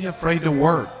 Don't be afraid to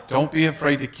work. Don't be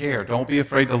afraid to care. Don't be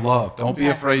afraid to love. Don't be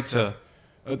Okay. afraid to.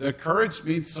 The courage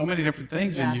means so many different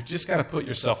things, and Yeah. you've just got to put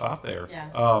yourself out there.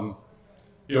 Yeah.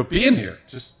 Being here,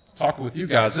 just talking with you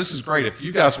guys, this is great. If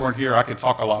you guys weren't here, I could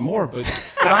talk a lot more, but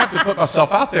I have to put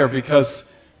myself out there because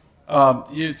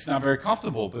it's not very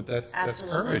comfortable, but that's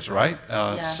Absolutely. courage, right?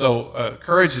 Yeah. So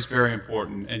courage is very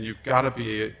important, and you've got to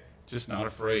be just not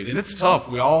afraid. And it's tough.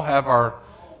 We all have our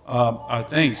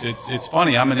things. It's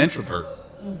funny. I'm an introvert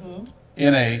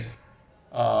in a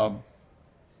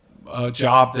a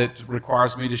job that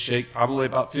requires me to shake probably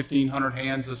about 1,500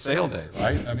 hands a sale day,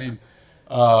 right? I mean,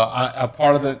 I'm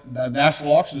part of the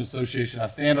National Auction Association. I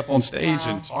stand up on stage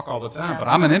and talk all the time, but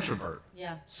I'm an introvert.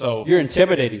 Yeah. So You're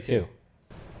intimidating too.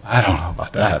 I don't know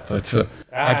about that, but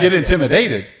I get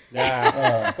intimidated. But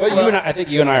I think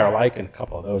you and I are alike in a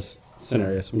couple of those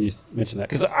scenarios when you mentioned that,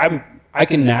 because I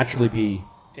can naturally be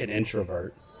an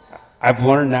introvert. I've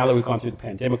learned now that we've gone through the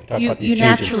pandemic, we talked about these You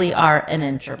changes. naturally are an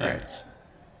introvert.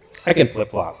 I can flip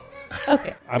flop.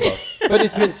 Okay. I'm both. But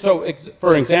it's been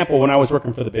for example, when I was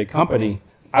working for the big company,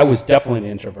 I was definitely an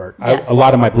introvert. Yes. A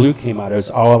lot of my blue came out. It was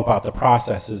all about the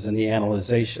processes and the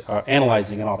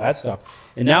analyzing and all that stuff.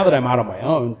 And now that I'm out on my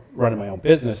own, running my own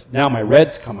business, now my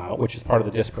reds come out, which is part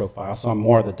of the DISC profile. So I'm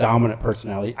more of the dominant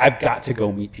personality. I've got to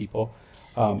go meet people.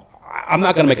 I'm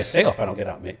not going to make a sale if I don't get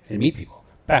out and meet people.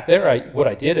 Back there, what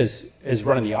I did is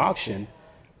running the auction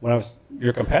when I was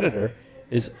your competitor,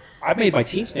 is I made my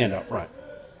team stand up front.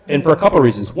 And for a couple of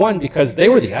reasons. One, because they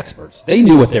were the experts. They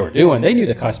knew what they were doing. They knew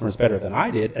the customers better than I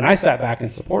did. And I sat back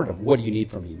and supported them. What do you need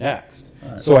from me next?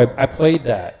 Right. So I played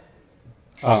that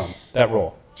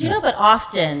role. Do you know, but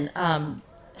often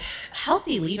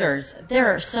healthy leaders,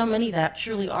 there are so many that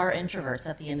truly are introverts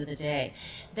at the end of the day.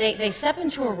 They step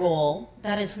into a role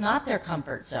that is not their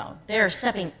comfort zone. They're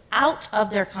stepping out of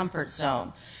their comfort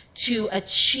zone to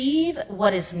achieve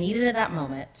what is needed at that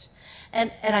moment.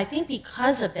 And I think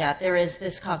because of that, there is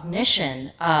this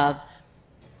cognition of,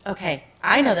 okay,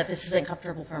 I know that this isn't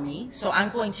comfortable for me, so I'm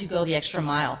going to go the extra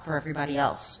mile for everybody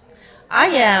else. I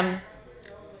am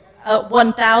a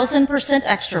 1,000%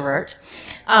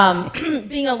 extrovert.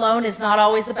 Being alone is not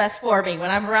always the best for me.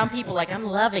 When I'm around people, like, I'm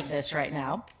loving this right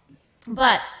now.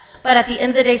 But at the end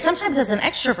of the day, sometimes as an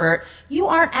extrovert, you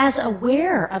aren't as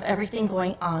aware of everything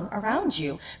going on around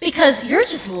you because you're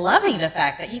just loving the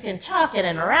fact that you can talk and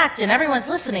interact and everyone's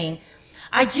listening.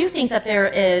 I do think that there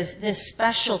is this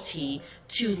specialty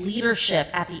to leadership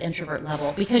at the introvert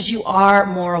level because you are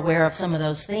more aware of some of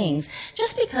those things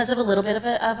just because of a little bit of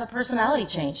a personality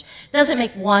change. Doesn't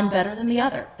make one better than the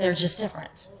other. They're just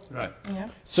different. Right. Yeah.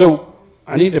 So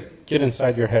I need to get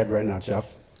inside your head right now,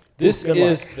 Jeff. This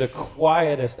is the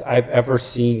quietest I've ever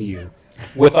seen you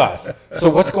with us. So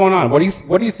what's going on? What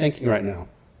are you thinking right now?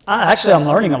 Actually, I'm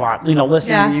learning a lot,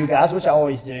 listening Yeah. to you guys, which I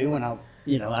always do. And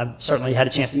I've certainly had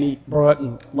a chance to meet Brooke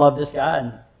and love this guy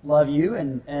and love you.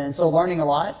 And so learning a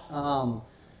lot.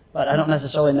 But I don't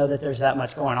necessarily know that there's that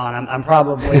much going on. I'm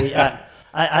probably,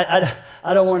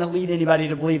 I don't want to lead anybody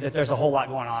to believe that there's a whole lot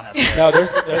going on up there. No,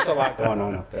 there's a lot going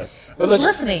on up there. But Just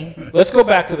listening. Let's go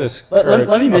back to this. Let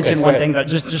me mention Okay, one go thing, ahead.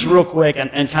 though, just real quick,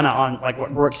 and kind of on like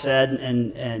what Brooke said,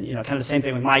 and kind of the same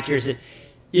thing with Mike here is that,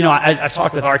 I've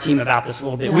talked with our team about this a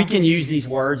little bit. Yeah. We can use these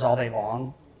words all day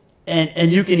long,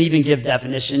 and you can even give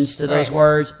definitions to those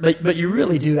words, but you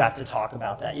really do have to talk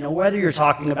about that. Whether you're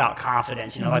talking about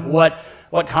confidence, like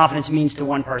what confidence means to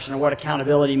one person or what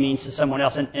accountability means to someone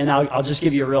else. And I'll just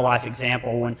give you a real life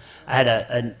example. When I had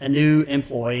a new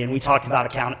employee and we talked about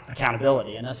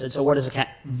accountability, and I said, so what is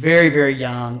very, very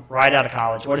young, right out of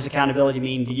college, what does accountability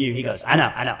mean to you? He goes, I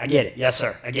know, I get it. Yes,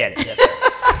 sir. I get it. Yes, sir.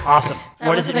 Awesome.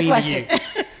 What does it mean to you?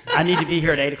 I need to be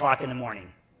here at 8 o'clock in the morning.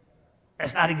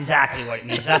 That's not exactly what it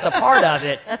means. That's a part of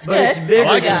it, That's but good. it's bigger I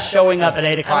like than it. showing up at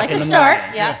 8 o'clock in the start.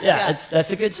 morning. Yeah.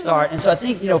 That's a good start. And so I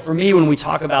think for me, when we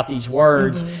talk about these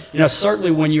words, certainly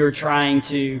when you're trying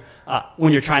to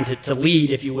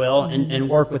lead, if you will, and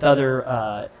work with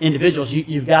other individuals,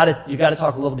 you've got to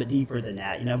talk a little bit deeper than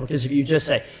that. Because if you just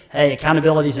say, "Hey,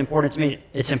 accountability is important to me,"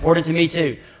 it's important to me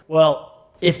too. Well,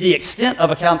 if the extent of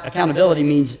accountability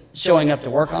means showing up to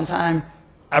work on time,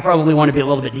 I probably want to be a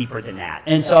little bit deeper than that.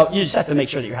 And so you just have to make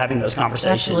sure that you're having those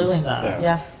conversations Absolutely.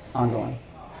 Yeah. ongoing.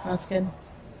 That's good.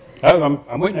 Oh,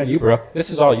 I'm waiting on you, bro. This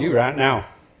is all you right now.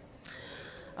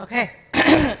 Okay.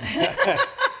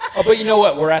 Oh, but you know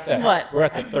what? We're at the What? We're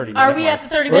at the 30 minute Are we mark. at the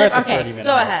 30 We're minute? at the Okay, 30-minute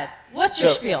go mark. ahead. What's your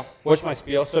So, spiel? What's my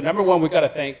spiel? So number one, we got to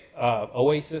thank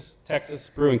Oasis Texas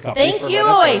Brewing Company. Thank for you,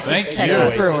 letting us- Oasis Thank you, Texas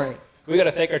Oasis. Brewery. We got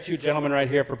to thank our two gentlemen right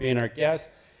here for being our guests,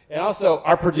 and also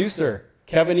our producer,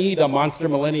 Kevin E., the Monster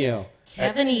Millennial.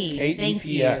 Kevin E., thank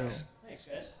you. KEPX.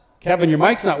 Kevin, your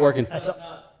mic's not working.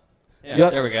 Yeah,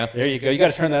 there we go. There you go. You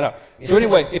got to turn that up. So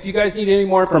anyway, if you guys need any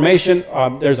more information,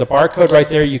 there's a barcode right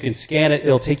there. You can scan it.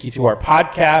 It'll take you to our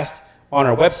podcast on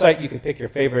our website. You can pick your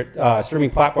favorite streaming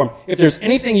platform. If there's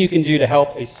anything you can do to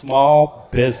help a small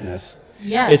business,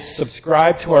 Yes. it's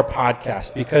subscribe to our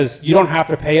podcast, because you don't have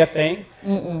to pay a thing,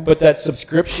 but that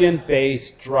subscription base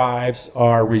drives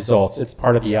our results. It's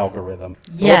part of the algorithm.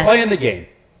 So Yes. we're playing the game,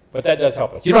 but that does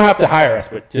help us. You don't have to hire us,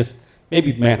 but just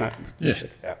maybe, man, Yeah.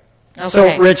 yeah. So,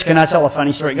 Okay. Rich, can I tell a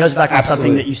funny story? It goes back on something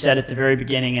Absolutely. that you said at the very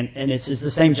beginning, and it's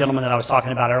the same gentleman that I was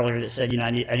talking about earlier that said, I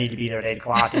need to be there at 8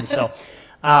 o'clock. And so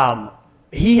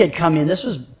he had come in, this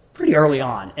was pretty early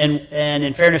on, and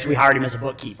in fairness, we hired him as a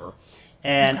bookkeeper.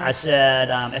 And I said,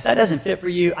 if that doesn't fit for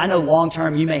you, I know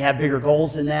long-term you may have bigger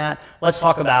goals than that. Let's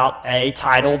talk about a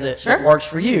title that works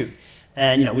for you.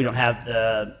 And, we don't have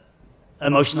the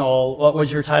emotional, what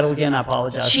was your title again? I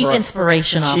apologize. Chief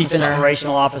Inspiration Chief Officer.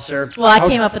 Inspirational Officer. Well, I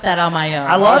came up with that on my own.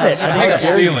 I love it. I think I'm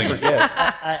stealing.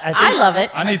 I love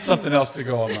it. I need something else to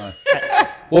go on mine.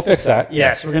 We'll fix that.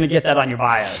 Yes, we're going to get that on your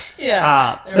bio.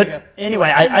 Yeah, there we But go.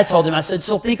 anyway, I told him, I said,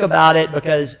 so think about it,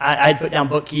 because I'd put down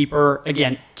bookkeeper.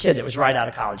 Again, kid that was right out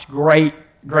of college. Great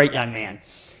young man.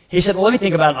 He said, well, let me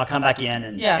think about it, and I'll come back in.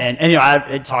 And I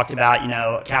had talked about,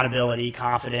 accountability,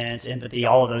 confidence, empathy,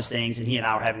 all of those things, and he and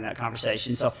I were having that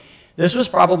conversation. So this was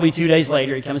probably 2 days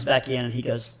later. He comes back in, and he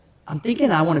goes, I'm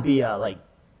thinking I want to be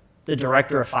the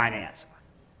director of finance.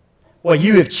 Well,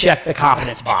 you have checked the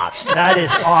confidence box. That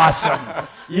is awesome.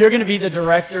 You're going to be the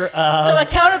director of... So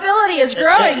accountability is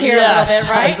growing here Yes. a little bit,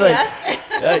 I right? was like,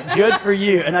 Yes. good for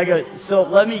you. And I go, so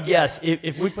let me guess,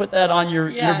 if we put that on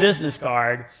your business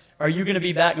card, are you going to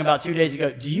be back in about 2 days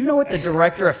ago? Do you know what the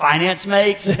director of finance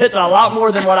makes? It's a lot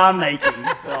more than what I'm making.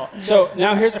 So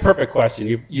now here's a perfect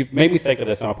question. You've made me think of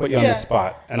this, and I'll put you on the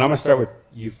spot. And I'm going to start with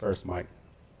you first, Mike.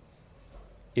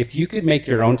 If you could make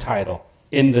your own title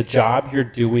in the job you're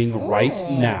doing right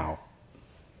now,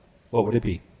 what would it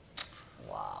be?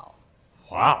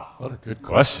 Wow, what a good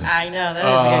question. I know, that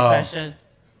is a good question.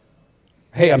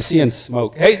 Hey, I'm seeing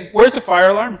smoke. Hey, where's the fire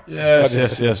alarm?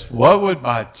 Yes. What would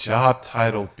my job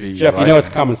title be? Jeff, you right know it's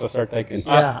now? coming, so start thinking.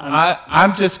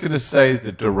 I'm just going to say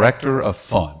the director of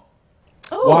fun.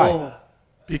 Why?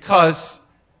 Because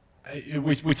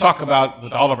we talk about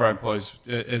with all of our employees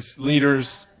as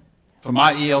leaders, from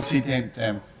my ELT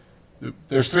team,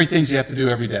 there's 3 things you have to do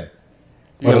every day.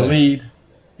 You got to lead,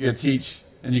 you got to teach,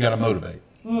 and you got to motivate.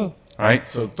 All right,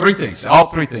 so 3 things, all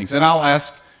 3 things. And I'll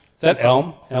ask, Is that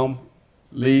Elm?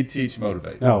 lead, teach,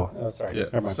 motivate. No, sorry. Yeah.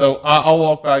 Never mind. So I'll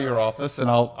walk by your office and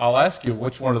I'll ask you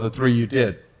which one of the 3 you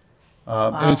did.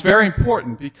 And it's very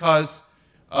important because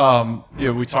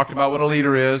we talked about what a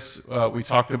leader is. We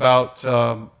talked about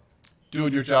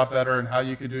doing your job better and how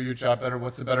you can do your job better.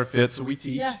 What's the better fit? So we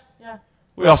teach. Yeah.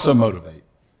 We also motivate.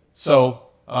 So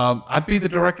I'd be the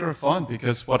director of fun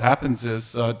because what happens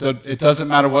is it doesn't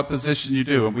matter what position you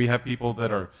do, and we have people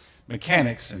that are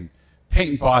mechanics and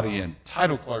paint and body and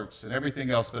title clerks and everything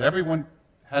else, but everyone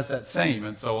has that same.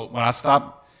 And so when I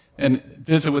stop and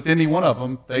visit with any one of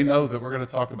them, they know that we're going to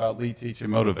talk about lead, teach, and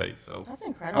motivate. So That's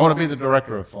incredible. I want to be the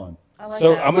director of fun. I like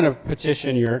So that. I'm going to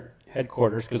petition your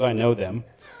headquarters because I know them,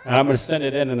 and I'm going to send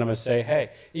it in, and I'm going to say, hey,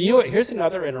 you know what? Here's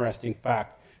another interesting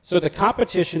fact. So the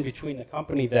competition between the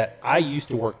company that I used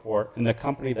to work for and the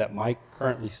company that Mike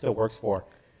currently still works for,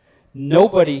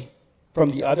 nobody from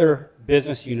the other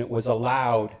business unit was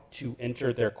allowed to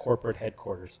enter their corporate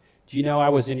headquarters. Do you know I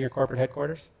was in your corporate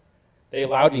headquarters? They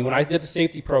allowed me. When I did the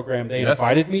safety program, they Yes.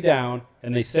 invited me down,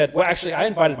 and they said, well, actually, I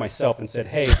invited myself and said,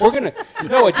 hey, if we're going to,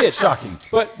 no, I did. Shocking.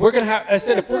 But we're going to have, I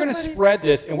said, if we're going to spread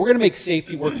this and we're going to make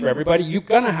safety work for everybody, you're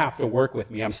going to have to work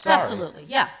with me. I'm sorry. Absolutely,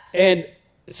 yeah. And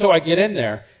so I get in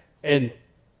there, and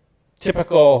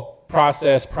typical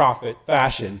process, profit,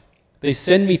 fashion, they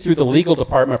send me through the legal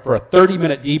department for a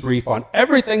 30-minute debrief on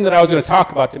everything that I was going to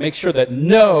talk about to make sure that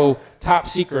no top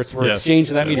secrets were Yes. exchanged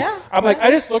in that meeting. Yeah. I'm like,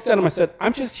 I just looked at them, I said,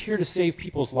 I'm just here to save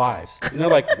people's lives. And they're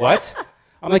like, what?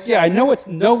 I'm like, yeah, I know it's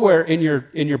nowhere in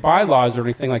your bylaws or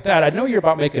anything like that. I know you're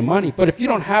about making money, but if you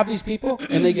don't have these people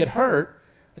and they get hurt,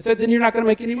 I said, then you're not going to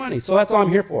make any money. So that's all I'm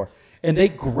here for. And they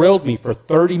grilled me for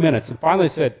 30 minutes and finally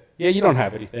said, yeah, you don't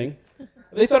have anything.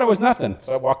 They thought I was nothing.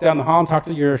 So I walked down the hall and talked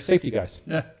to your safety guys.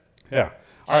 Yeah. Yeah.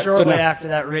 All right, Shortly so now, after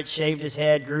that, Rich shaved his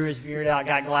head, grew his beard out,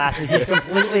 got glasses. He's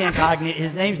completely incognito.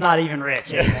 His name's not even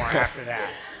Rich anymore after that.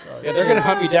 So yeah, they're going to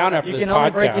hunt me down after you this can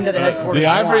only break podcast. into the headquarters The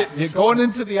ivory, once. going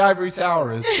into the ivory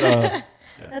tower is.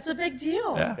 That's a big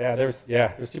deal. Yeah. There's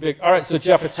too big. All right, so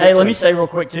Jeff, it's your Hey, let turn. me say real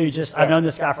quick too, I've known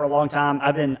this guy for a long time.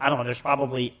 I don't know, there's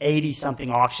probably 80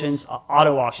 something auctions,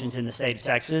 auto auctions in the state of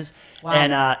Texas. Wow.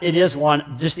 And it is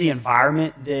just the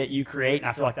environment that you create, and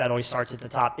I feel like that always starts at the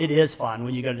top. It is fun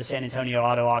when you go to the San Antonio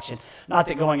auto auction. Not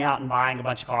that going out and buying a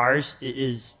bunch of cars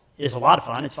is a lot of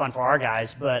fun. It's fun for our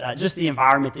guys, but just the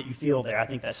environment that you feel there, I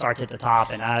think that starts at the top,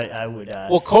 and I would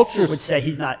culture's- would say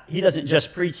he doesn't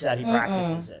just preach that, he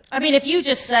practices it. I mean, if you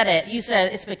just said it, you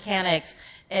said it's mechanics,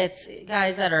 it's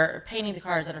guys that are painting the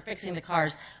cars, that are fixing the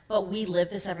cars, but we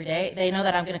live this every day. They know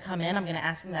that I'm going to come in, I'm going to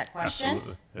ask them that question.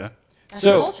 Absolutely. Yeah. That's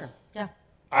So- the culture. Yeah.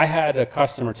 I had a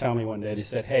customer tell me one day, they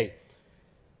said, hey,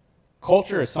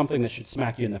 culture is something that should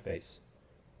smack you in the face.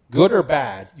 Good or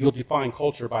bad, you'll define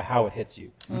culture by how it hits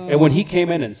you. And when he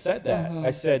came in and said that,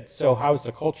 I said, so how's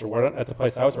the culture at the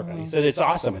place I was working at? He said, it's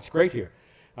awesome. It's great here.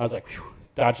 I was like, phew,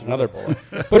 dodged another bullet.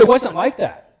 But it wasn't like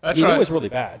that. That's It right. was really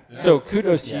bad. So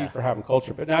kudos to you for having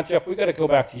culture. But now, Jeff, we got to go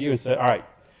back to you and say, all right,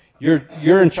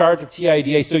 you're in charge of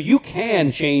TIDA, so you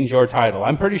can change your title.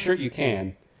 I'm pretty sure you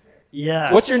can.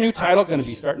 Yes. What's your new title going to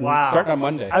be starting Wow. on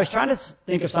Monday? I was trying to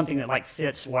think of something that like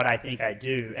fits what I think I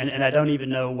do, and I don't even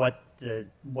know what the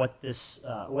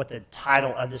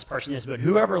title of this person is, but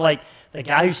whoever, like the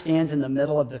guy who stands in the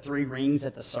middle of the 3 rings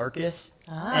at the circus.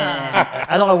 And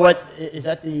I don't know what is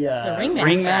that the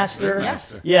ringmaster.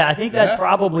 ringmaster? Yeah, I think that Yeah.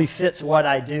 probably fits what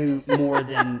I do more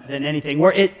than anything.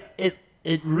 Where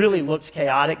it really looks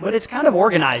chaotic, but it's kind of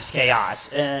organized chaos,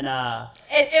 and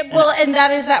Well, and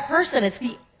that is that person. It's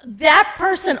that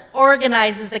person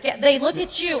organizes they look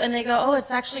at you and they go, oh, it's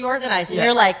actually organized. And Yeah.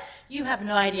 you're like, you have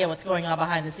no idea what's going on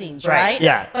behind the scenes, Right, right?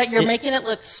 yeah. But you're making it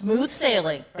look smooth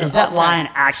sailing. for is the whole that time. lion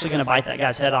actually going to bite that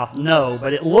guy's head off? No,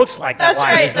 but it looks like that That's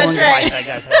lion right, is going that's to right. bite that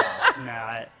guy's head off.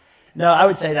 No, I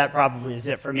would say that probably is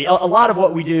it for me. A lot of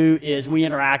what we do is we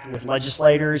interact with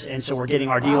legislators, and so we're getting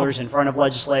our dealers in front of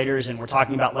legislators, and we're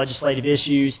talking about legislative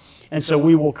issues. And so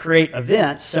we will create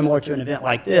events similar to an event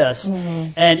like this.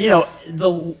 And, the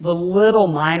little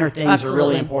minor things are Absolutely.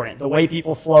 really important. The way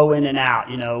people flow in and out,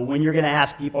 when you're going to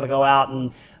ask people to go out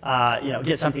and,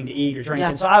 get something to eat or drink. Yeah.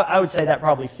 And so I would say that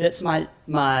probably fits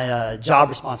my job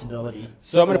responsibility.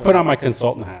 So I'm going to put on my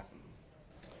consultant hat.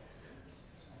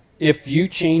 If you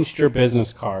changed your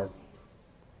business card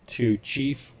to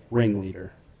chief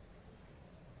ringleader,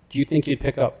 do you think you'd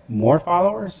pick up more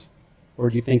followers, or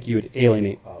do you think you would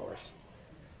alienate followers?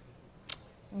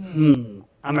 I'm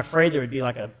afraid there would be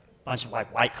like a bunch of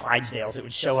like white Clydesdales that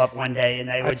would show up one day and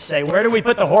they would say, "Where do we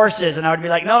put the horses?" And I would be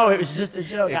like, "No, it was just a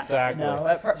joke." Exactly. No,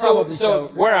 So probably so.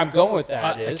 where I'm going with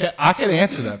that is, I can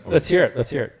answer that for you. let's hear it. Let's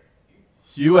hear it.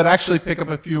 You would actually pick up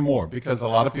a few more because a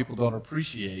lot of people don't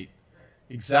appreciate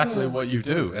exactly what you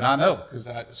do. And I know,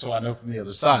 so I know from the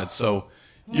other side. So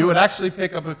you would actually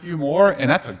pick up a few more,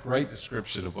 and that's a great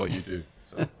description of what you do.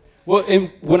 So. Well,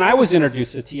 when I was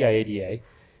introduced to TIADA,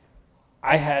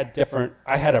 I had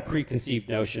a preconceived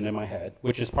notion in my head,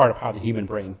 which is part of how the human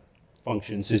brain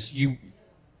functions. Is if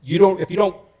you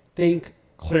don't think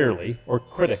clearly or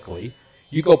critically,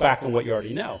 you go back on what you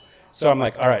already know. So I'm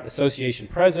like, all right, association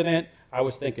president. I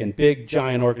was thinking big,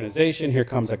 giant organization. Here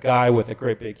comes a guy with a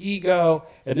great big ego.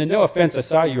 And then, no offense, I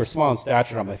saw you were small in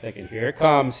stature. I'm like thinking, here it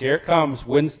comes.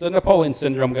 When's the Napoleon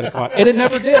syndrome going to come out? And it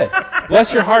never did.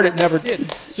 Bless your heart, it never did.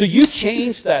 So you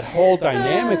changed that whole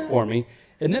dynamic for me.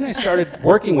 And then I started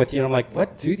working with you, and I'm like,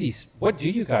 what do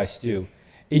you guys do?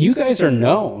 And you guys are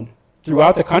known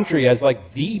throughout the country as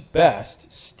like the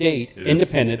best state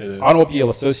independent automobile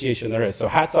association there is. So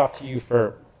hats off to you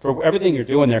for everything you're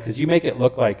doing there, because you make it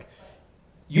look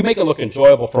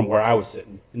enjoyable from where I was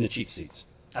sitting in the cheap seats.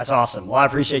 That's awesome. Well, I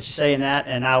appreciate you saying that,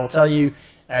 and I will tell you,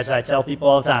 as I tell people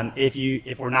all the time,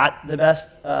 if we're not the best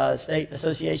state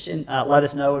association, let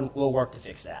us know, and we'll work to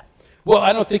fix that. Well,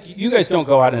 I don't think you guys don't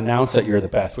go out and announce that you're the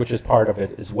best, which is part of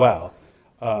it as well.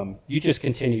 You just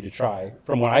continue to try,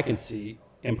 from what I can see,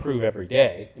 improve every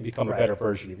day and become a better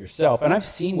version of yourself. And I've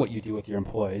seen what you do with your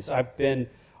employees. I've been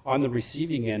on the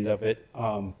receiving end of it.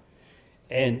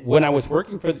 And when I was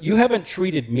working you haven't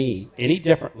treated me any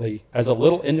differently as a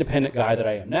little independent guy that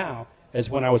I am now as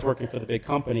when I was working for the big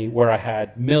company where I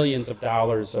had millions of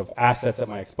dollars of assets at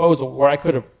my disposal, where I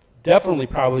could have definitely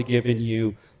probably given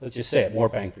you, let's just say it, more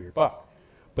bang for your buck.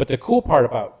 But the cool part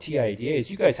about TIADA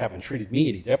is you guys haven't treated me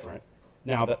any different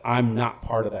now that I'm not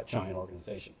part of that giant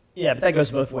organization. Yeah, but that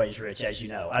goes both ways, Rich, as you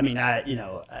know. I mean,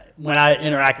 when I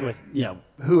interact with,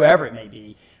 whoever it may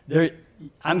be,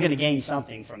 I'm going to gain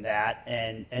something from that,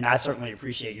 and I certainly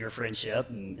appreciate your friendship,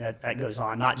 and that goes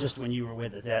on, not just when you were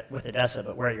with Odessa,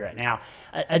 but where you're at now.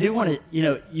 I do want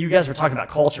to, you guys were talking about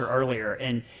culture earlier,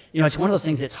 and, it's one of those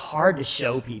things that's hard to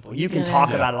show people. You can talk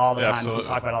about it all the time, Absolutely. you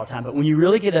can talk about it all the time, but when you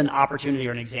really get an opportunity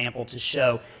or an example to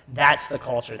show that's the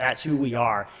culture, that's who we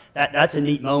are, that's a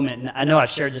neat moment. And I know I've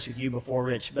shared this with you before,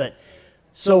 Rich, but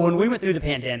so when we went through the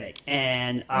pandemic,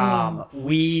 and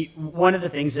one of the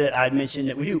things that I mentioned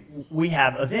that we do, we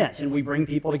have events and we bring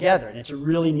people together, and it's a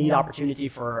really neat opportunity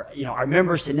for our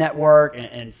members to network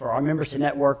and for our members to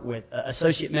network with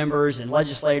associate members and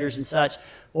legislators and such.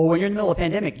 Well, when you're in the middle of a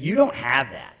pandemic, you don't have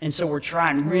that, and so we're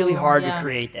trying really hard to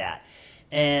create that.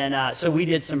 And so we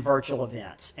did some virtual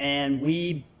events, and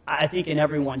I think in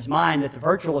everyone's mind that the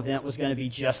virtual event was going to be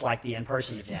just like the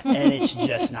in-person event, and it's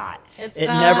just not. It's it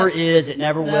not. never is. It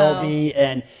never will No. be.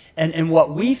 And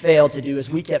what we failed to do is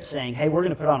we kept saying, hey, we're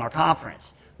going to put on our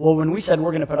conference. Well, when we said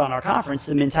we're going to put on our conference,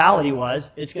 the mentality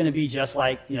was it's going to be just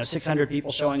like 600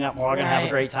 people showing up. We're all going to have a Right,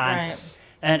 great time. right.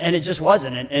 And it just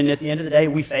wasn't. And at the end of the day,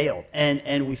 we failed.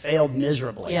 And we failed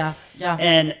miserably. Yeah, yeah.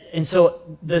 And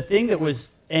so the thing that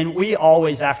was, and we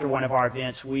always, after one of our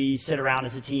events, we sit around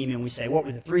as a team and we say, what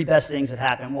were the 3 best things that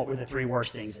happened? What were the 3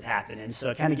 worst things that happened? And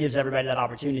so it kind of gives everybody that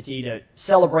opportunity to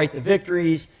celebrate the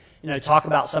victories, talk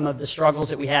about some of the struggles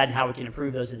that we had and how we can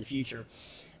improve those in the future.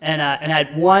 And I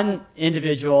had one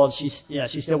individual, she's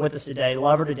still with us today,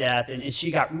 love her to death, and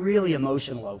she got really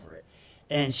emotional over it.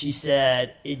 And she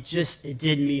said, it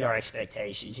didn't meet our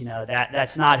expectations.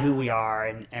 That's not who we are.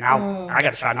 And I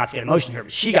got to try not to get emotional here,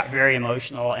 but she got very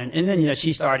emotional. And then,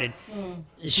 she started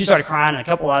crying, and a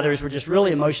couple others were just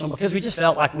really emotional because we just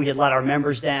felt like we had let our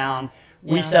members down.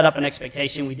 Yeah. We set up an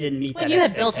expectation. We didn't meet When that you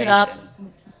had expectation. built it up,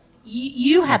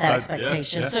 you had that Inside, yeah,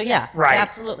 expectation. yeah. So yeah, Right.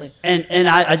 absolutely. And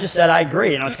I just said I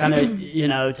agree. And I was kind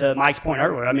of, to Mike's point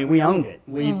earlier, I mean, we owned it.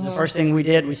 The first thing we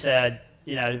did, we said,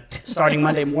 starting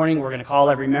Monday morning, we're going to call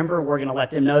every member. We're going to let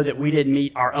them know that we didn't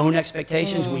meet our own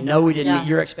expectations. We know we didn't Yeah. meet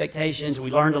your expectations. We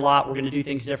learned a lot. We're going to do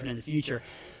things different in the future.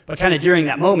 But kind of during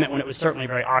that moment, when it was certainly a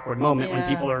very awkward moment, when Yeah.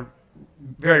 people are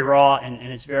very raw and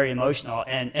it's very emotional.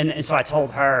 And so I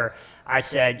told her, I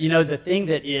said, the thing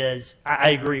that is, I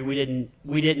agree, we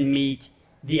didn't meet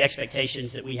the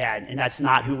expectations that we had, and that's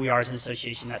not who we are as an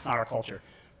association. That's not our culture.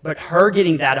 But her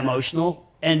getting that emotional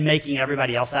and making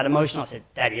everybody else that emotional, I said,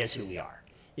 that is who we are.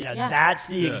 Yeah. That's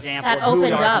the example That of who we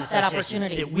opened are as an up that association,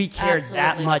 opportunity. that we cared that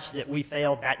Absolutely. much, that we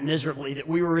failed that miserably, that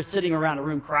we were sitting around a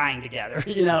room crying together,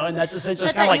 and that's essentially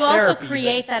But kind that of you like also therapy.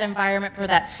 create that environment for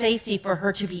that safety for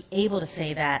her to be able to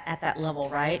say that at that level,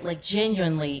 right? Like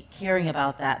genuinely caring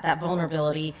about that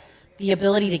vulnerability, the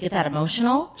ability to get that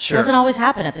emotional Sure. doesn't always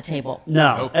happen at the table.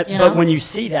 No, You but know? when you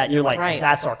see that, you're like, Right.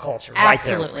 that's our culture,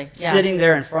 Absolutely, right there. yeah. Sitting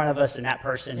there in front of us and that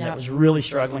person Yeah. that was really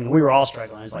struggling, and we were all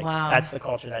struggling. It's like, Wow. that's the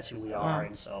culture, that's who we are.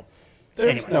 And so,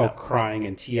 There's anyway, no crying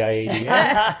in TIAD.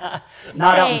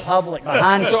 not out in Hey. public,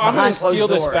 behind So I'm going behind to closed steal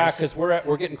this doors. back because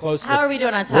we're getting close. How are we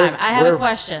doing on time? I have a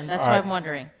question. That's all what right. I'm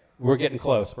wondering. We're getting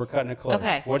close. We're cutting it close.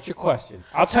 Okay. What's your question?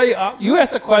 I'll tell you. You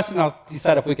ask a question. I'll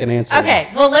decide if we can answer it. Okay,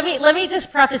 well, let me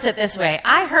just preface it this way.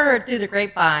 I heard through the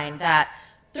grapevine that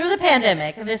through the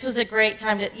pandemic, and this was a great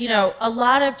time to, a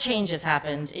lot of changes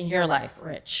happened in your life,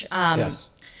 Rich. Yes.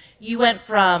 You went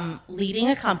from leading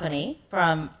a company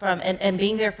and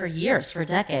being there for years, for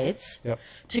decades, Yep.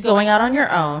 to going out on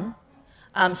your own,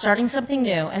 starting something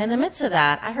new. And in the midst of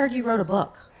that, I heard you wrote a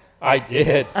book. I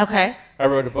did. Okay, I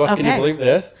wrote a book. Can you Okay. believe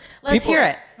this? let's hear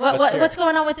it. Let's hear What's it.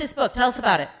 going on with this book? Tell us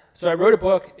about it. So I wrote a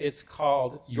book. It's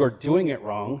called "You're Doing It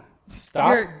Wrong."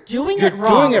 Stop. You're doing You're it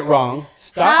wrong. doing it wrong.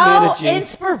 Stop How managing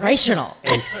inspirational.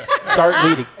 and start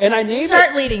leading. And I named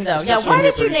Start it leading, though. Yeah, especially why when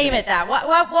you're did you producing. name it that?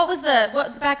 What was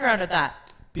the background of that?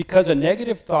 because a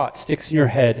negative thought sticks in your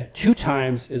head 2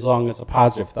 times as long as a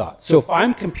positive thought. So if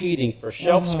I'm competing for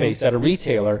shelf space at a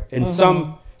retailer and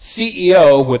some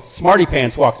CEO with smarty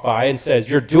pants walks by and says,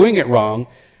 "You're doing it wrong,"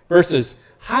 versus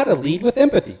 "How to Lead with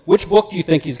Empathy," which book do you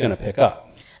think he's going to pick up?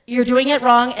 You're doing it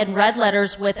wrong in red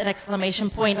letters with an exclamation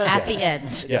point at the end.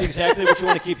 Yes. Exactly what you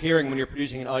want to keep hearing when you're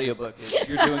producing an audiobook is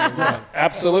you're doing it wrong.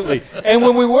 Absolutely. And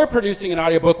when we were producing an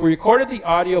audiobook, we recorded the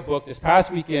audiobook this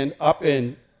past weekend up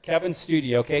in Kevin's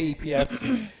studio,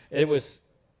 KEPX. It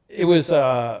was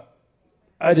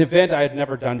an event I had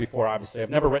never done before, obviously. I've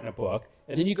never written a book.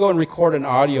 And then you go and record an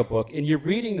audiobook, and you're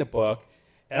reading the book.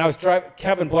 And I was driving,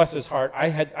 Kevin, bless his heart,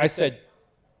 I said,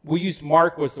 we used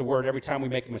Mark was the word. Every time we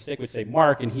make a mistake, we'd say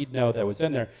Mark, and he'd know that was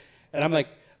in there. And I'm like,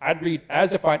 I'd read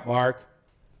as if Mark.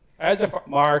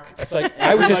 It's like,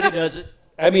 I would just, Everybody does it.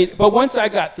 I mean, but once I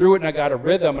got through it and I got a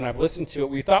rhythm and I've listened to it,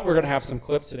 we thought we were going to have some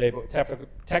clips today, but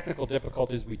technical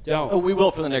difficulties, we don't. Oh, we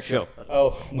will for the next show.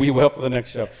 Oh, we will for the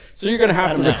next show. So you're going to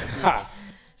have to.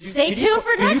 Stay tuned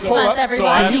for can you next pull month, up- so everyone,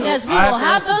 I have to- because we I have will to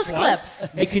have listen those twice?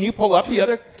 clips. Hey, can you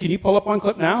pull up one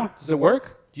clip now? Does it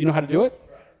work? Do you know how to do it?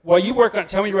 Well, you work on it.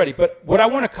 Tell me you're ready. But what I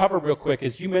want to cover real quick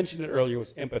is you mentioned it earlier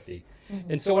was empathy.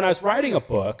 And so when I was writing a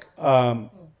book,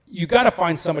 you got to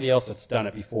find somebody else that's done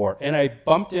it before. And I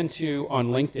bumped into on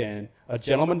LinkedIn a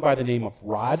gentleman by the name of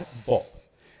Rob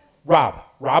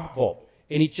Volpe.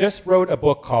 And he just wrote a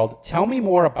book called Tell Me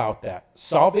More About That,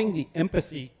 Solving the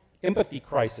Empathy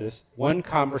Crisis, One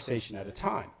Conversation at a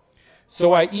Time.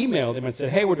 So I emailed him and said,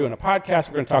 hey, we're doing a podcast.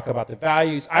 We're going to talk about the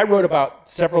values. I wrote about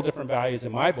several different values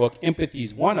in my book. Empathy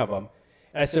is one of them.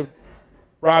 And I said,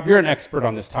 Rob, you're an expert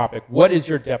on this topic. What is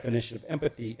your definition of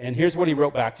empathy? And here's what he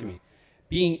wrote back to me.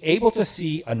 Being able to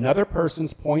see another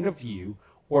person's point of view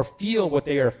or feel what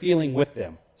they are feeling with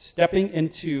them, stepping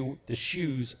into the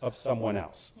shoes of someone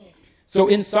else. So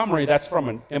in summary, that's from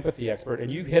an empathy expert, and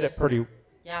you hit it pretty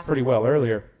well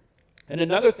earlier. And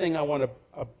another thing I want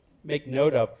to make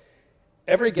note of,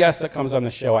 every guest that comes on the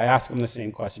show, I ask them the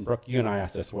same question. Brooke, you and I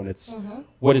ask this one. It's,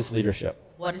 what is leadership?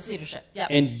 What is leadership? Yeah.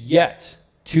 And yet,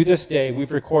 to this day,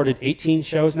 we've recorded 18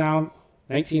 shows now,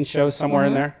 19 shows, somewhere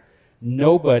in there.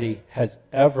 Nobody has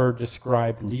ever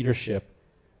described leadership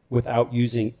without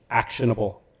using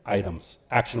actionable items,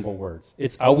 actionable words.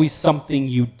 It's always something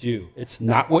you do. It's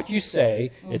not what you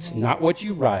say. It's not what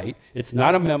you write. It's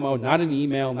not a memo, not an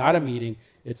email, not a meeting.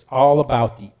 It's all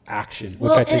about the action.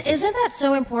 Well, and isn't that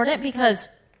so important? Because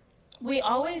we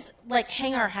always like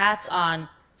hang our hats on,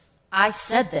 I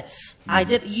said this. I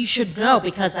did. You should know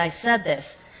because I said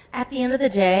this. At the end of the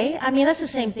day, I mean, that's the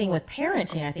same thing with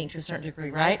parenting, I think, to a certain degree,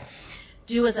 right?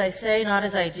 Do as I say, not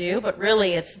as I do, but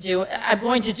really it's I'm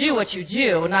going to do what you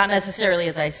do, not necessarily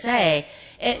as I say.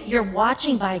 You're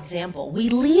watching by example. We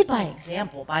lead by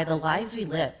example, by the lives we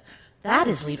live. That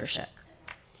is leadership.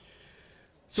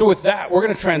 So with that, we're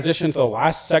going to transition to the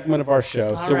last segment of our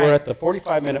show. So we're at the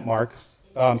 45-minute mark.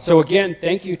 So again,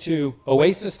 thank you to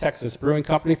Oasis Texas Brewing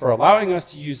Company for allowing us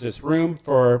to use this room.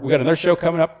 We got another show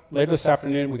coming up later this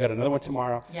afternoon. We got another one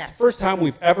tomorrow. Yes. First time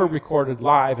we've ever recorded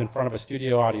live in front of a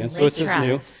studio audience. So Lake it's just new.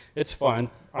 Travis. It's fun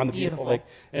on the beautiful lake.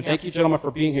 And Yep. thank you, gentlemen,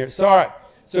 for being here. So all right.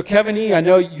 So Kevin E., I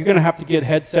know you're going to have to get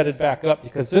headsetted back up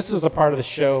because this is a part of the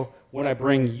show when I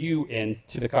bring you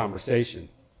into the conversation.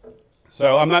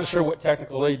 So I'm not sure what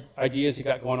technical ideas you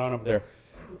got going on over there,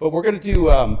 but we're going to do.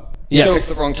 Yeah, picked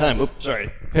the wrong time. Oops, sorry.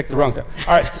 Picked the wrong time.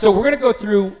 All right, so we're going to go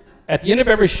through at the end of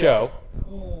every show.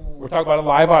 We're talking about a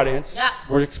live audience. Yeah.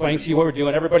 We're explaining to you what we're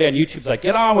doing. Everybody on YouTube's like,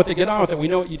 get on with it, get on with it. We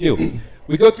know what you do.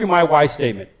 We go through my why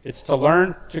statement. It's to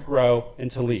learn, to grow,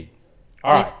 and to lead.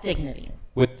 All right. With dignity.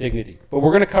 With dignity. But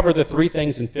we're going to cover the three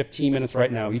things in 15 minutes right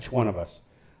now, each one of us.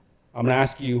 I'm going to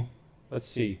ask you. Let's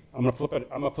see. I'm going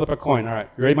to flip a coin. All right.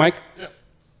 You ready, Mike? Yeah.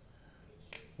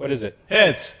 What is it?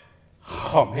 Heads.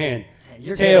 Oh, man.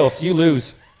 It's tails. You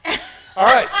lose. All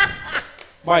right.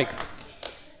 Mike.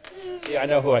 See, I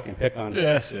know who I can pick on.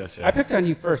 Yes. I picked on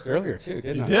you first earlier, too,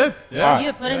 didn't I? You did? Yeah.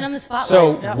 You put it on the spotlight.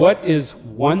 So Yep. what is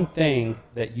one thing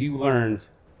that you learned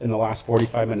in the last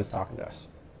 45 minutes talking to us?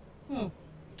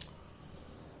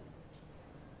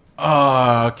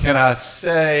 Can I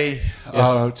say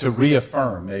to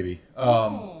reaffirm maybe?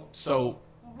 So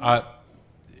I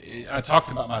talked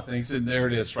about my things, and there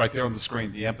it is, right there on the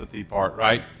screen, the empathy part,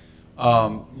 right?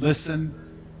 Listen.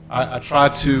 I try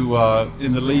to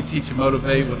in the lead, teach, and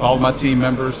motivate with all my team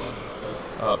members.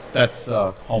 That's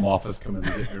home office coming to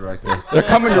get me right there. They're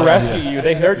coming to rescue you.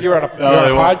 They heard you're on a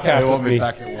podcast They want with me me.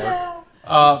 back at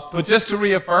work. But just to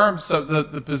reaffirm, so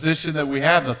the position that we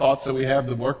have, the thoughts that we have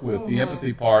to work with, the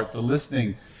empathy part, the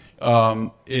listening,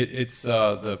 it's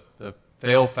the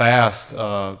fail fast,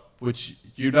 which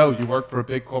you work for a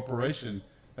big corporation.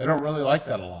 They don't really like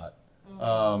that a lot.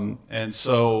 And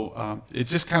so it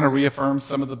just kind of reaffirms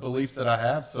some of the beliefs that I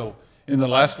have. So in the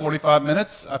last 45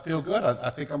 minutes, I feel good. I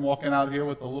think I'm walking out here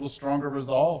with a little stronger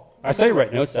resolve. I saw you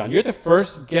write notes down. You're the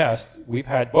first guest we've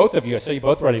had, both of you. I saw you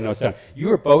both writing notes down. You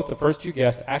were both the first two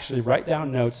guests to actually write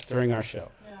down notes during our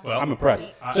show. Well, I'm impressed.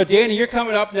 So, Danny, you're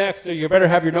coming up next, so you better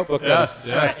have your notebook ready.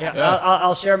 Yeah,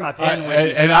 I'll share my pen with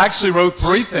you. And I actually wrote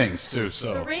 3 things, too.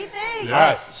 So. 3 things.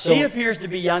 Yes. She appears to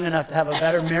be young enough to have a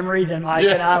better memory than Mike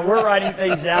and I. We're writing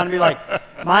things down and be like,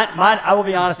 mine, I will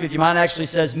be honest with you, mine actually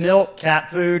says milk,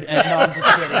 cat food, and no, I'm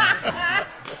just kidding.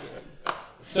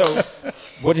 So,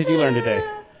 what did you learn today?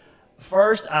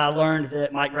 First, I learned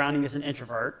that Mike Browning is an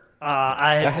introvert.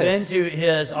 I have been to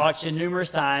his auction numerous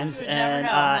times,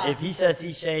 and if he says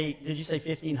he shakes, did you say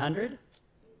 1,500?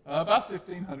 About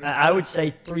 1,500. I would say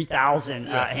 3,000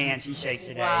 hands he shakes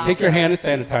a day. Wow. Take your hand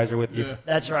sanitizer with you. Yeah.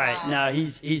 That's right. No,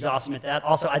 he's awesome at that.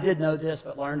 Also, I did know this,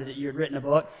 but learned that you had written a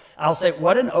book. I'll say,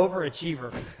 what an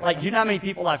overachiever! Like, you know how many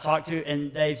people I've talked to,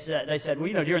 and they said,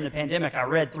 well, during the pandemic, I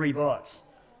read 3 books.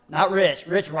 Not Rich.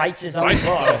 Rich writes his own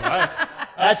book.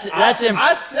 That's him.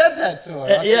 I said that to him. I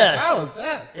said, yes. How is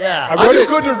that? Yeah. I wrote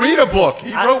good to read a book.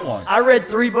 He wrote one. I read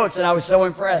 3 books, and I was so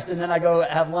impressed. And then I go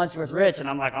have lunch with Rich, and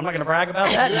I'm like, I'm not going to brag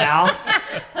about that now.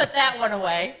 Put that one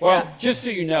away. Well, just so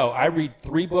you know, I read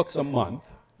 3 books a month,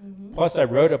 plus I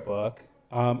wrote a book.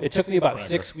 It took me about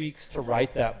 6 weeks to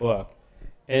write that book.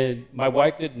 And my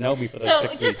wife didn't know me for those So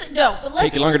 6 weeks. just no, but let's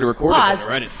Take you longer to record it than pause. to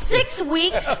write it. 6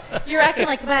 weeks. You're acting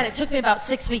like, man, it took me about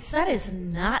 6 weeks. That is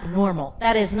not normal.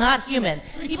 That is not human.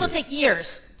 People take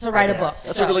years to write a book.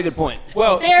 That's so. a really good point.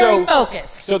 Well, Very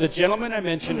focused. So the gentleman I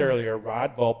mentioned earlier,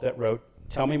 Rod Volp, that wrote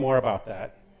Tell Me More About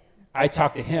That, I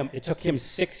talked to him. It took him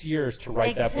 6 years to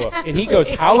write that book. And he goes,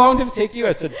 how long did it take you?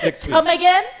 I said 6 weeks. Come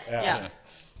again? Yeah.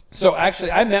 So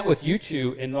actually, I met with you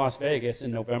two in Las Vegas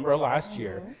in November of last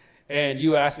year, and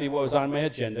you asked me what was on my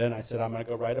agenda, and I said I'm going to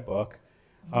go write a book.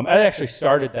 I actually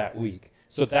started that week,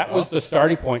 so that was the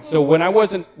starting point. So when I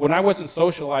wasn't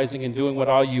socializing and doing what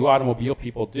all you automobile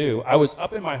people do, I was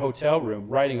up in my hotel room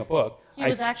writing a book. He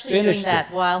was actually doing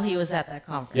that while he was at that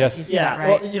conference. Yes. You see Yeah, that,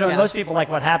 right? well, Yeah. most people like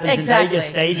what happens Exactly. in Vegas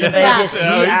stays in Yeah. Vegas.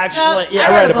 Yeah. He actually, No, yeah, I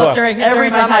read read a a book book. during every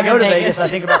my time I time go in to Vegas, I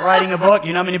think about writing a book.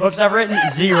 You know how many books I've written?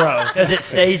 0, because it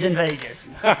stays in Vegas.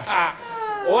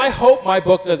 Well, I hope my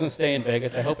book doesn't stay in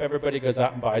Vegas. I hope everybody goes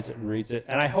out and buys it and reads it,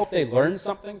 and I hope they learn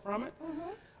something from it.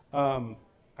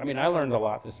 I mean, I learned a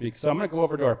lot this week, so I'm going to go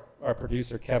over to our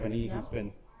producer, Kevin E., who's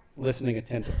been listening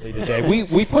attentively today.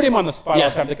 We put him on the spot all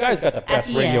the time. The guy's got the best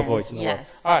the radio end, voice in the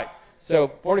yes. world. All right,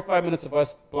 so 45 minutes of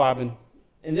us blabbing.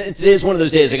 And today is one of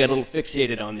those days I got a little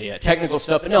fixated on the technical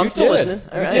stuff. But no, I'm still listening.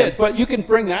 You did, but you can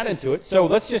bring that into it. So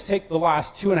let's just take the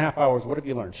last 2.5 hours. What have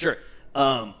you learned? Sure.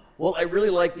 Well, I really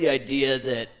like the idea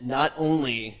that not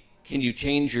only can you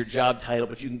change your job title,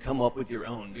 but you can come up with your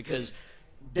own, because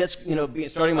that's,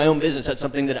 starting my own business, that's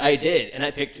something that I did, and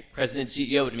I picked president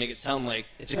CEO to make it sound like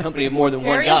it's a company of more than one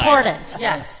Very guy. important,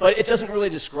 yes. But it doesn't really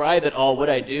describe at all what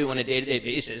I do on a day-to-day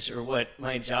basis or what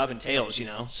my job entails,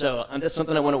 So that's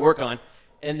something I want to work on.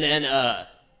 And then,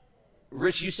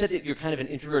 Rich, you said that you're kind of an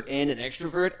introvert and an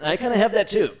extrovert, and I kind of have that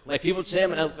too. Like, people would say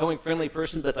I'm an outgoing, friendly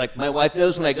person, but like my wife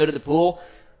knows when I go to the pool,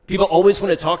 people always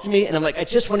want to talk to me, and I'm like, I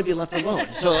just want to be left alone.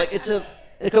 So like,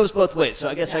 it goes both ways. So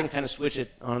I guess I can kind of switch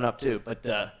it on and up too. But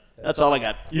that's all I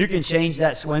got. You can change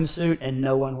that swimsuit and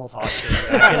no one will talk to you.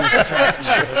 I can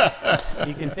trust me.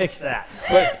 You can fix that.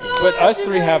 But us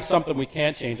three have something we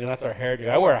can't change, and that's our hairdo.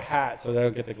 I wear a hat so that I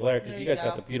don't get the glare, because you guys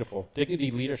got the beautiful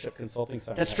Dignity Leadership Consulting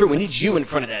Center. That's true. We need you in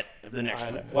front of that the next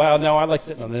one. Well, no, I like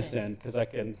sitting on this end because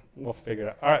we'll figure it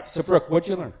out. All right, so Brooke, what'd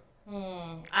you learn?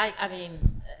 I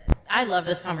mean, I love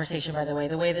this conversation, by the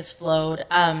way this flowed.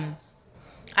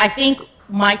 I think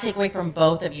my takeaway from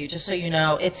both of you, just so you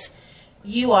know, it's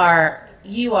you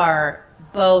are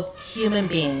both human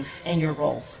beings in your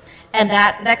roles. And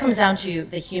that comes down to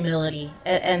the humility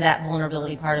and that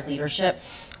vulnerability part of leadership.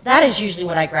 That is usually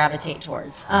what I gravitate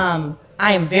towards.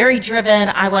 I am very driven.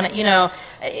 I want to,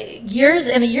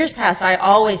 in the years past, I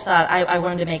always thought I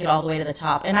wanted to make it all the way to the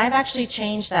top. And I've actually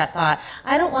changed that thought.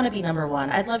 I don't want to be number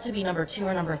one. I'd love to be number 2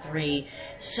 or number 3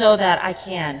 so that I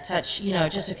can touch,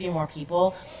 just a few more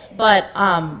people. But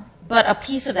a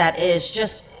piece of that is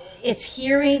just, it's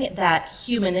hearing that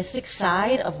humanistic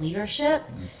side of leadership,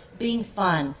 being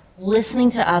fun,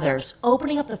 listening to others,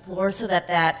 opening up the floor so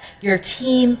that your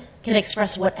team can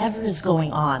express whatever is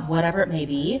going on, whatever it may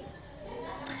be.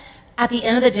 At the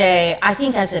end of the day, I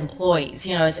think as employees,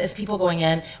 as people going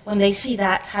in, when they see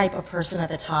that type of person at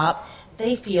the top,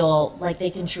 they feel like they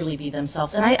can truly be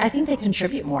themselves. And I think they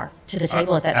contribute more to the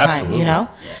table at that absolutely. time,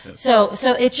 So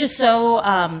it's just so,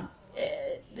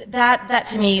 that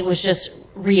to me was just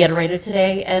reiterated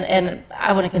today, and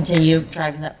I want to continue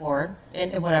driving that forward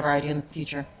in whatever I do in the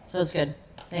future. So it's good.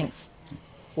 Thanks.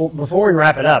 Well, before we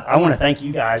wrap it up, I want to thank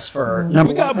you guys for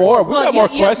We got more. We got more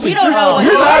questions. We don't know what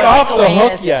You're your not off the takeaway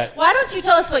hook is. yet. Why don't you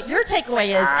tell us what your takeaway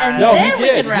is, and No, then he we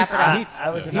did. can wrap it up. I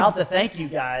was about to thank you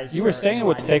guys. You were for saying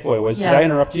what the reminding us. takeaway was. Yeah. Did I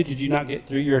interrupt you? Did you not get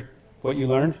through what you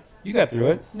learned? You got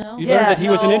through it. No. You learned that he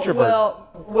was an introvert.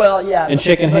 Well, yeah. And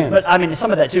shaking hands. But I mean,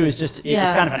 some of that too is just, it's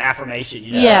Yeah. kind of an affirmation,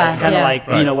 Yeah, Kind of yeah. like,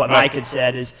 what Right. Mike had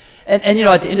said is, and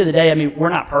at the end of the day, I mean, we're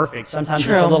not perfect. Sometimes it's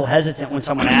a True. little hesitant when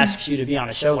someone asks you to be on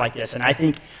a show like this. And I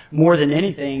think more than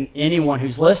anything, anyone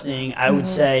who's listening, I would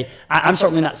say, I'm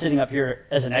certainly not sitting up here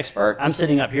as an expert. I'm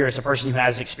sitting up here as a person who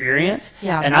has experience.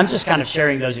 Yeah. And I'm just kind of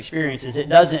sharing those experiences. It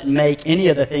doesn't make any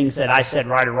of the things that I said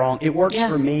right or wrong. It works Yeah.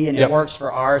 for me and Yep. it works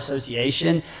for our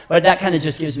association. But that kind of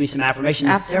just gives me some affirmation.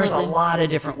 There's a Absolutely. lot of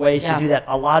different ways Yeah. to do that.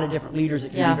 A lot of different leaders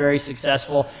that can Yeah. be very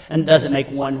successful, and it doesn't make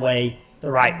one way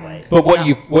the right way. But what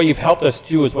you've helped us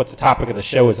do is what the topic of the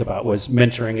show is about, was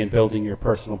mentoring and building your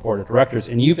personal board of directors.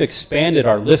 And you've expanded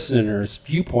our listeners'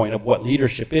 viewpoint of what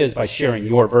leadership is by sharing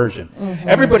your version.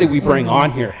 Everybody we bring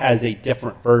on here has a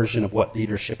different version of what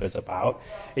leadership is about.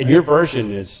 And your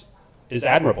version is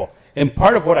admirable. And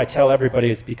part of what I tell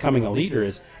everybody is becoming a leader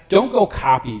is don't go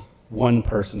copy one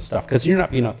person's stuff, because you're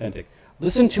not being authentic.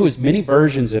 Listen to as many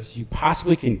versions as you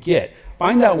possibly can get.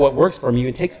 Find out what works for you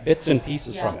and take bits and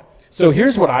pieces from it. So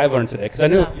here's what I learned today, because I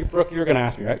know, Brooke, you're going to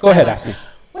ask me, right? Go ahead, ask me.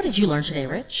 What did you learn today,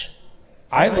 Rich?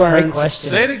 I Great learned, question.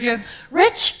 Say it again.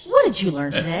 Rich, what did you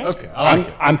learn today? Okay, I like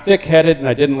it. I'm thick-headed and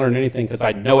I didn't learn anything because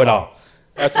I know it all.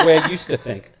 That's the way I used to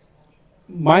think.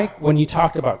 Mike, when you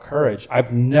talked about courage,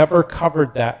 I've never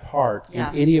covered that part in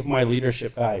any of my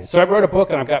leadership values. So I wrote a book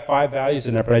and I've got 5 values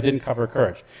in there, but I didn't cover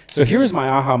courage. So here's my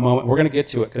aha moment. We're going to get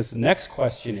to it because the next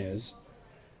question is,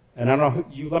 and I don't know,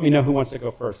 you let me know who wants to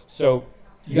go first. So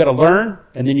you got to learn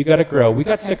and then you got to grow. We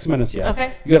got 6 minutes yet.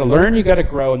 Okay. You got to learn, you got to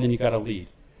grow, and then you got to lead.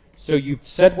 So you've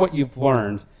said what you've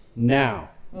learned.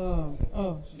 Now,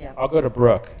 Yeah. I'll go to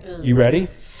Brooke. You ready?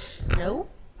 No?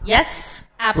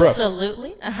 Yes,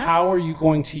 absolutely. Uh-huh. How are you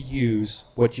going to use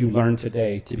what you learned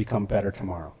today to become better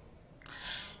tomorrow?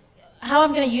 How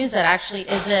I'm going to use that actually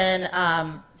is in,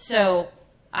 so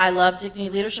I love Dignity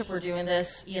Leadership. We're doing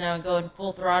this, going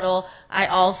full throttle. I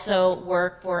also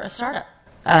work for a startup,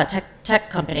 tech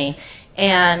company.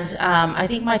 And I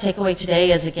think my takeaway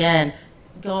today is, again,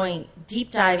 going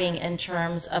deep diving in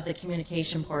terms of the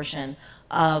communication portion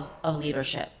of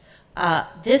leadership.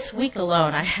 This week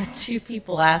alone, I had 2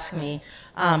 people ask me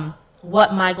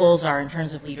what my goals are in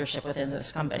terms of leadership within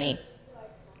this company.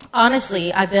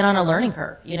 Honestly, I've been on a learning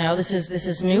curve. This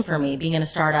is new for me, being in a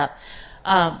startup.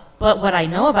 But what I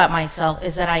know about myself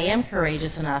is that I am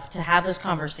courageous enough to have those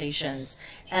conversations,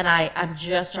 and I'm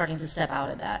just starting to step out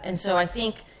of that. And so I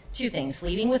think 2 things: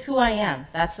 leading with who I am.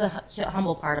 That's the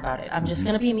humble part about it. I'm just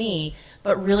going to be me,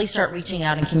 but really start reaching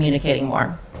out and communicating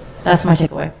more. That's my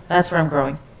takeaway. That's where I'm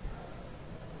growing.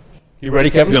 You ready,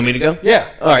 Kevin? You want me to go? Yeah.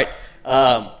 All right.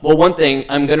 Well, one thing,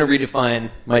 I'm going to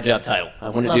redefine my job title. I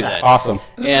want to Love do that. that. Awesome.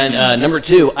 And number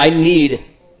 2, I need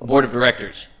a board of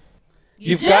directors.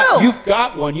 You've do.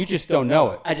 got one. You just don't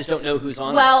know it. I just don't know who's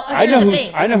on Well, I here's know the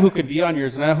thing. I know who could be on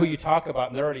yours, and I know who you talk about,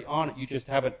 and they're already on it. You just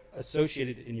haven't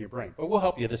associated it in your brain. But we'll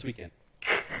help you this weekend.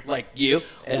 it, like you.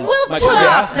 And We'll my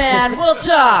talk, man. We'll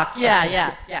talk.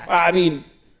 Yeah. I mean,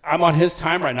 I'm on his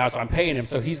time right now, so I'm paying him.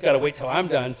 So he's got to wait till I'm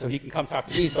done, so he can come talk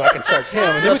to me, so I can charge him,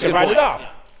 and then we That's a can good write point. it off.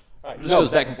 All right, This goes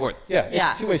back and forth. Yeah, it's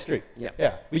Yeah. a 2-way street. Yeah.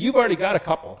 But you've already got a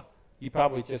couple. You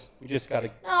probably we just got to.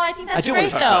 No, I think that's do wanna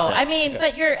great, talk though. about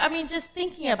that. I mean, just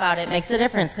thinking about it makes a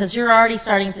difference because you're already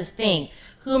starting to think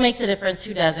who makes a difference,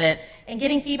 who doesn't, and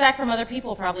getting feedback from other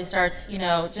people probably starts,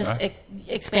 just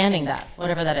expanding that,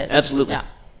 whatever that is. Absolutely. Yeah.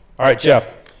 All right,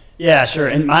 Jeff. Yeah, sure.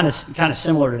 And mine is kind of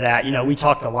similar to that. We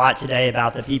talked a lot today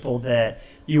about the people that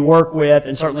you work with,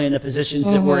 and certainly in the positions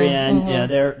that we're in.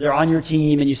 They're on your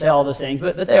team, and you say all those things,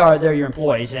 but they're your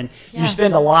employees, and you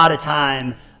spend a lot of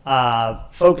time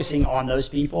focusing on those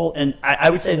people. And I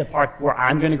would say the part where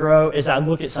I'm going to grow is I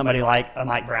look at somebody like a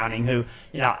Mike Browning, who,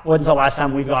 when's the last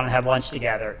time we've gone and had lunch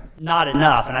together? Not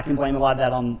enough, and I can blame a lot of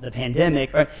that on the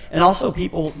pandemic. And also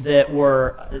people that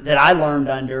I learned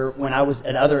under when I was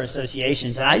at other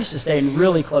associations, and I used to stay in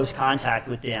really close contact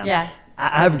with them. Yeah.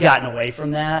 I've gotten away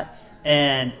from that.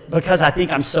 And because I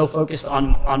think I'm so focused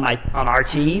on our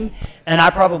team, and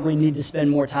I probably need to spend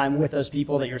more time with those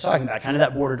people that you're talking about, kind of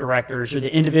that board of directors or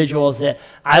the individuals that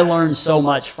I learned so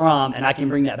much from, and I can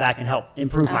bring that back and help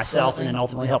improve myself and then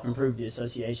ultimately help improve the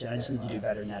association. I just need to do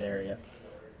better in that area.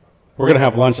 We're going to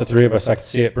have lunch, the 3 of us. I can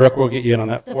see it. Brooke, we'll get you in on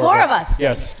that. The 4 of us.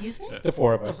 Yes. Excuse me? The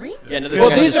 4 of us. 3? Yeah, another Well,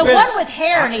 guy these just- have The been- one with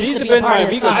hair these needs to have be a been part my of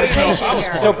this vegan- I didn't know conversation I was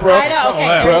here. so Brooke- I know. Okay, so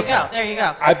there you Brooke- go. There you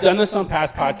go. I've done this on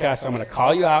past podcasts. I'm going to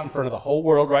call you out in front of the whole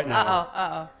world right now.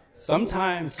 Uh-oh.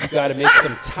 Sometimes you got to make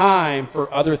some time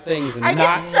for other things and I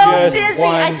not get so just busy.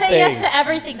 one I say thing. yes to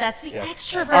everything. That's the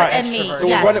extrovert All right, in me. extrovert. So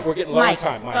Yes. we're getting low on Mike,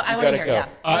 time. Mike, I you want gotta to hear. go.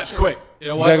 Yeah. It's quick. You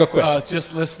know You what? gotta go quick.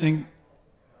 Just listening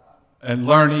and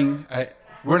learning.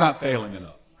 We're not failing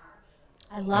enough.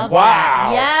 I love Wow.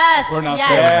 that. Yes. We're not yes.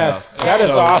 failing Yes, enough. that is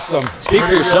So- awesome. Speak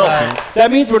for yourself, man. That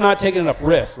means we're not taking enough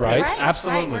risks, right? Right,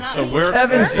 Absolutely. right. We're not So being we're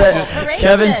Kevin it's said, just- Courageous.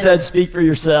 Kevin said, speak for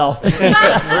yourself. we're gonna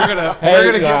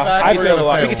get back. I we're feel a gonna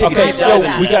lot. fail. We can take Okay, it so down.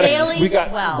 that. we got Failing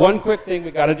well. one quick thing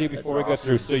we got to do before we go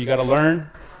through. So you got to learn,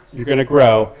 you're going to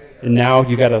grow, and now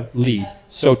you got to lead.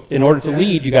 So in order to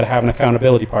lead, you got to have an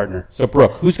accountability partner. So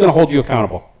Brooke, who's going to hold you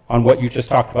accountable on what you just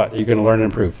talked about that you're going to learn and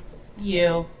improve?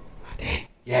 You.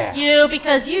 Yeah. You,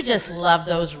 because you just love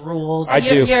those rules. I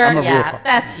do. You're, I'm a rule yeah, follower.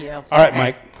 that's you. All right, Okay.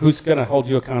 Mike, who's going to hold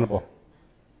you accountable?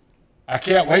 I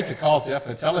can't wait to call Jeff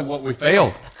and tell him what we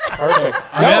failed. Perfect.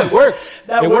 I'm No, in. it works.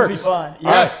 That it would works. be fun. All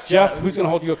right, Yes. Jeff, who's going to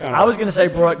hold you accountable? I was going to say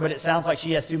Brooke, but it sounds like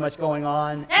she has too much going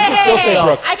on. Still say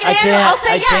Brooke. I can handle it. I'll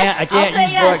say yes. I can't I'll say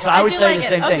use yes. Brooke, so I would do say like the it.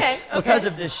 same thing. Okay, Because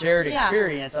okay. of this shared Yeah.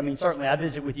 experience, I mean, certainly I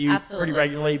visit with you Absolutely. pretty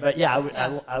regularly, but yeah,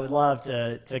 Yeah. I would love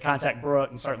to contact Brooke,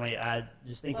 and certainly I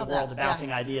just think Love the world that, of yeah.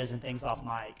 bouncing ideas and things off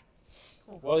mic.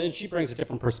 Well, and she brings a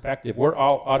different perspective. We're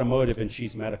all automotive and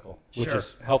she's medical, which Sure.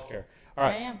 is healthcare. All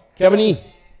right. I am. Kevin E.,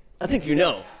 I think you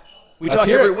know. We Let's talk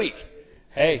hear every it. week.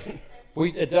 hey,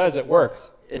 it works.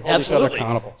 We hold each other Absolutely.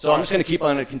 accountable. So I'm just going to keep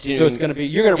on continuing. So it's going to be,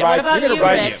 you're going to What ride, about you're going you, to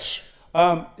ride. Rich?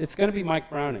 It's going to be Mike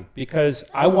Browning because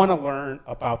I want to learn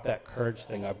about that courage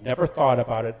thing. I've never thought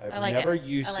about it. I've like never it.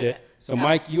 used I like it. it. So, Yeah.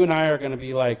 Mike, you and I are going to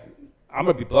be like, I'm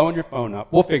going to be blowing your phone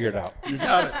up. We'll figure it out. You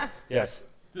got it. Yes.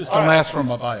 Just don't ask for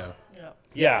my bio.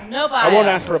 Yeah. No I won't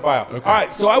bio. ask for a bio. Okay. All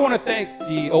right. So I want to thank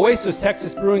the Oasis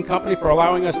Texas Brewing Company for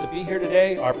allowing us to be here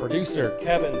today. Our producer,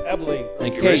 Kevin Ebling from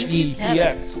Thank you, Rich.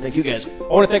 KEPX. Thank you, guys. I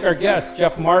want to thank our guests,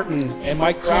 Jeff Martin and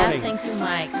Mike Jeff, Browning. thank you,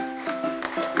 Mike.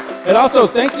 And also,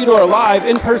 thank you to our live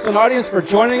in-person audience for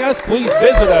joining us. Please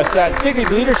visit us at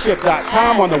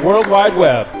dignityleadership.com on the World Wide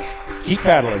Web. Keep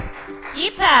paddling.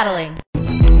 Keep paddling.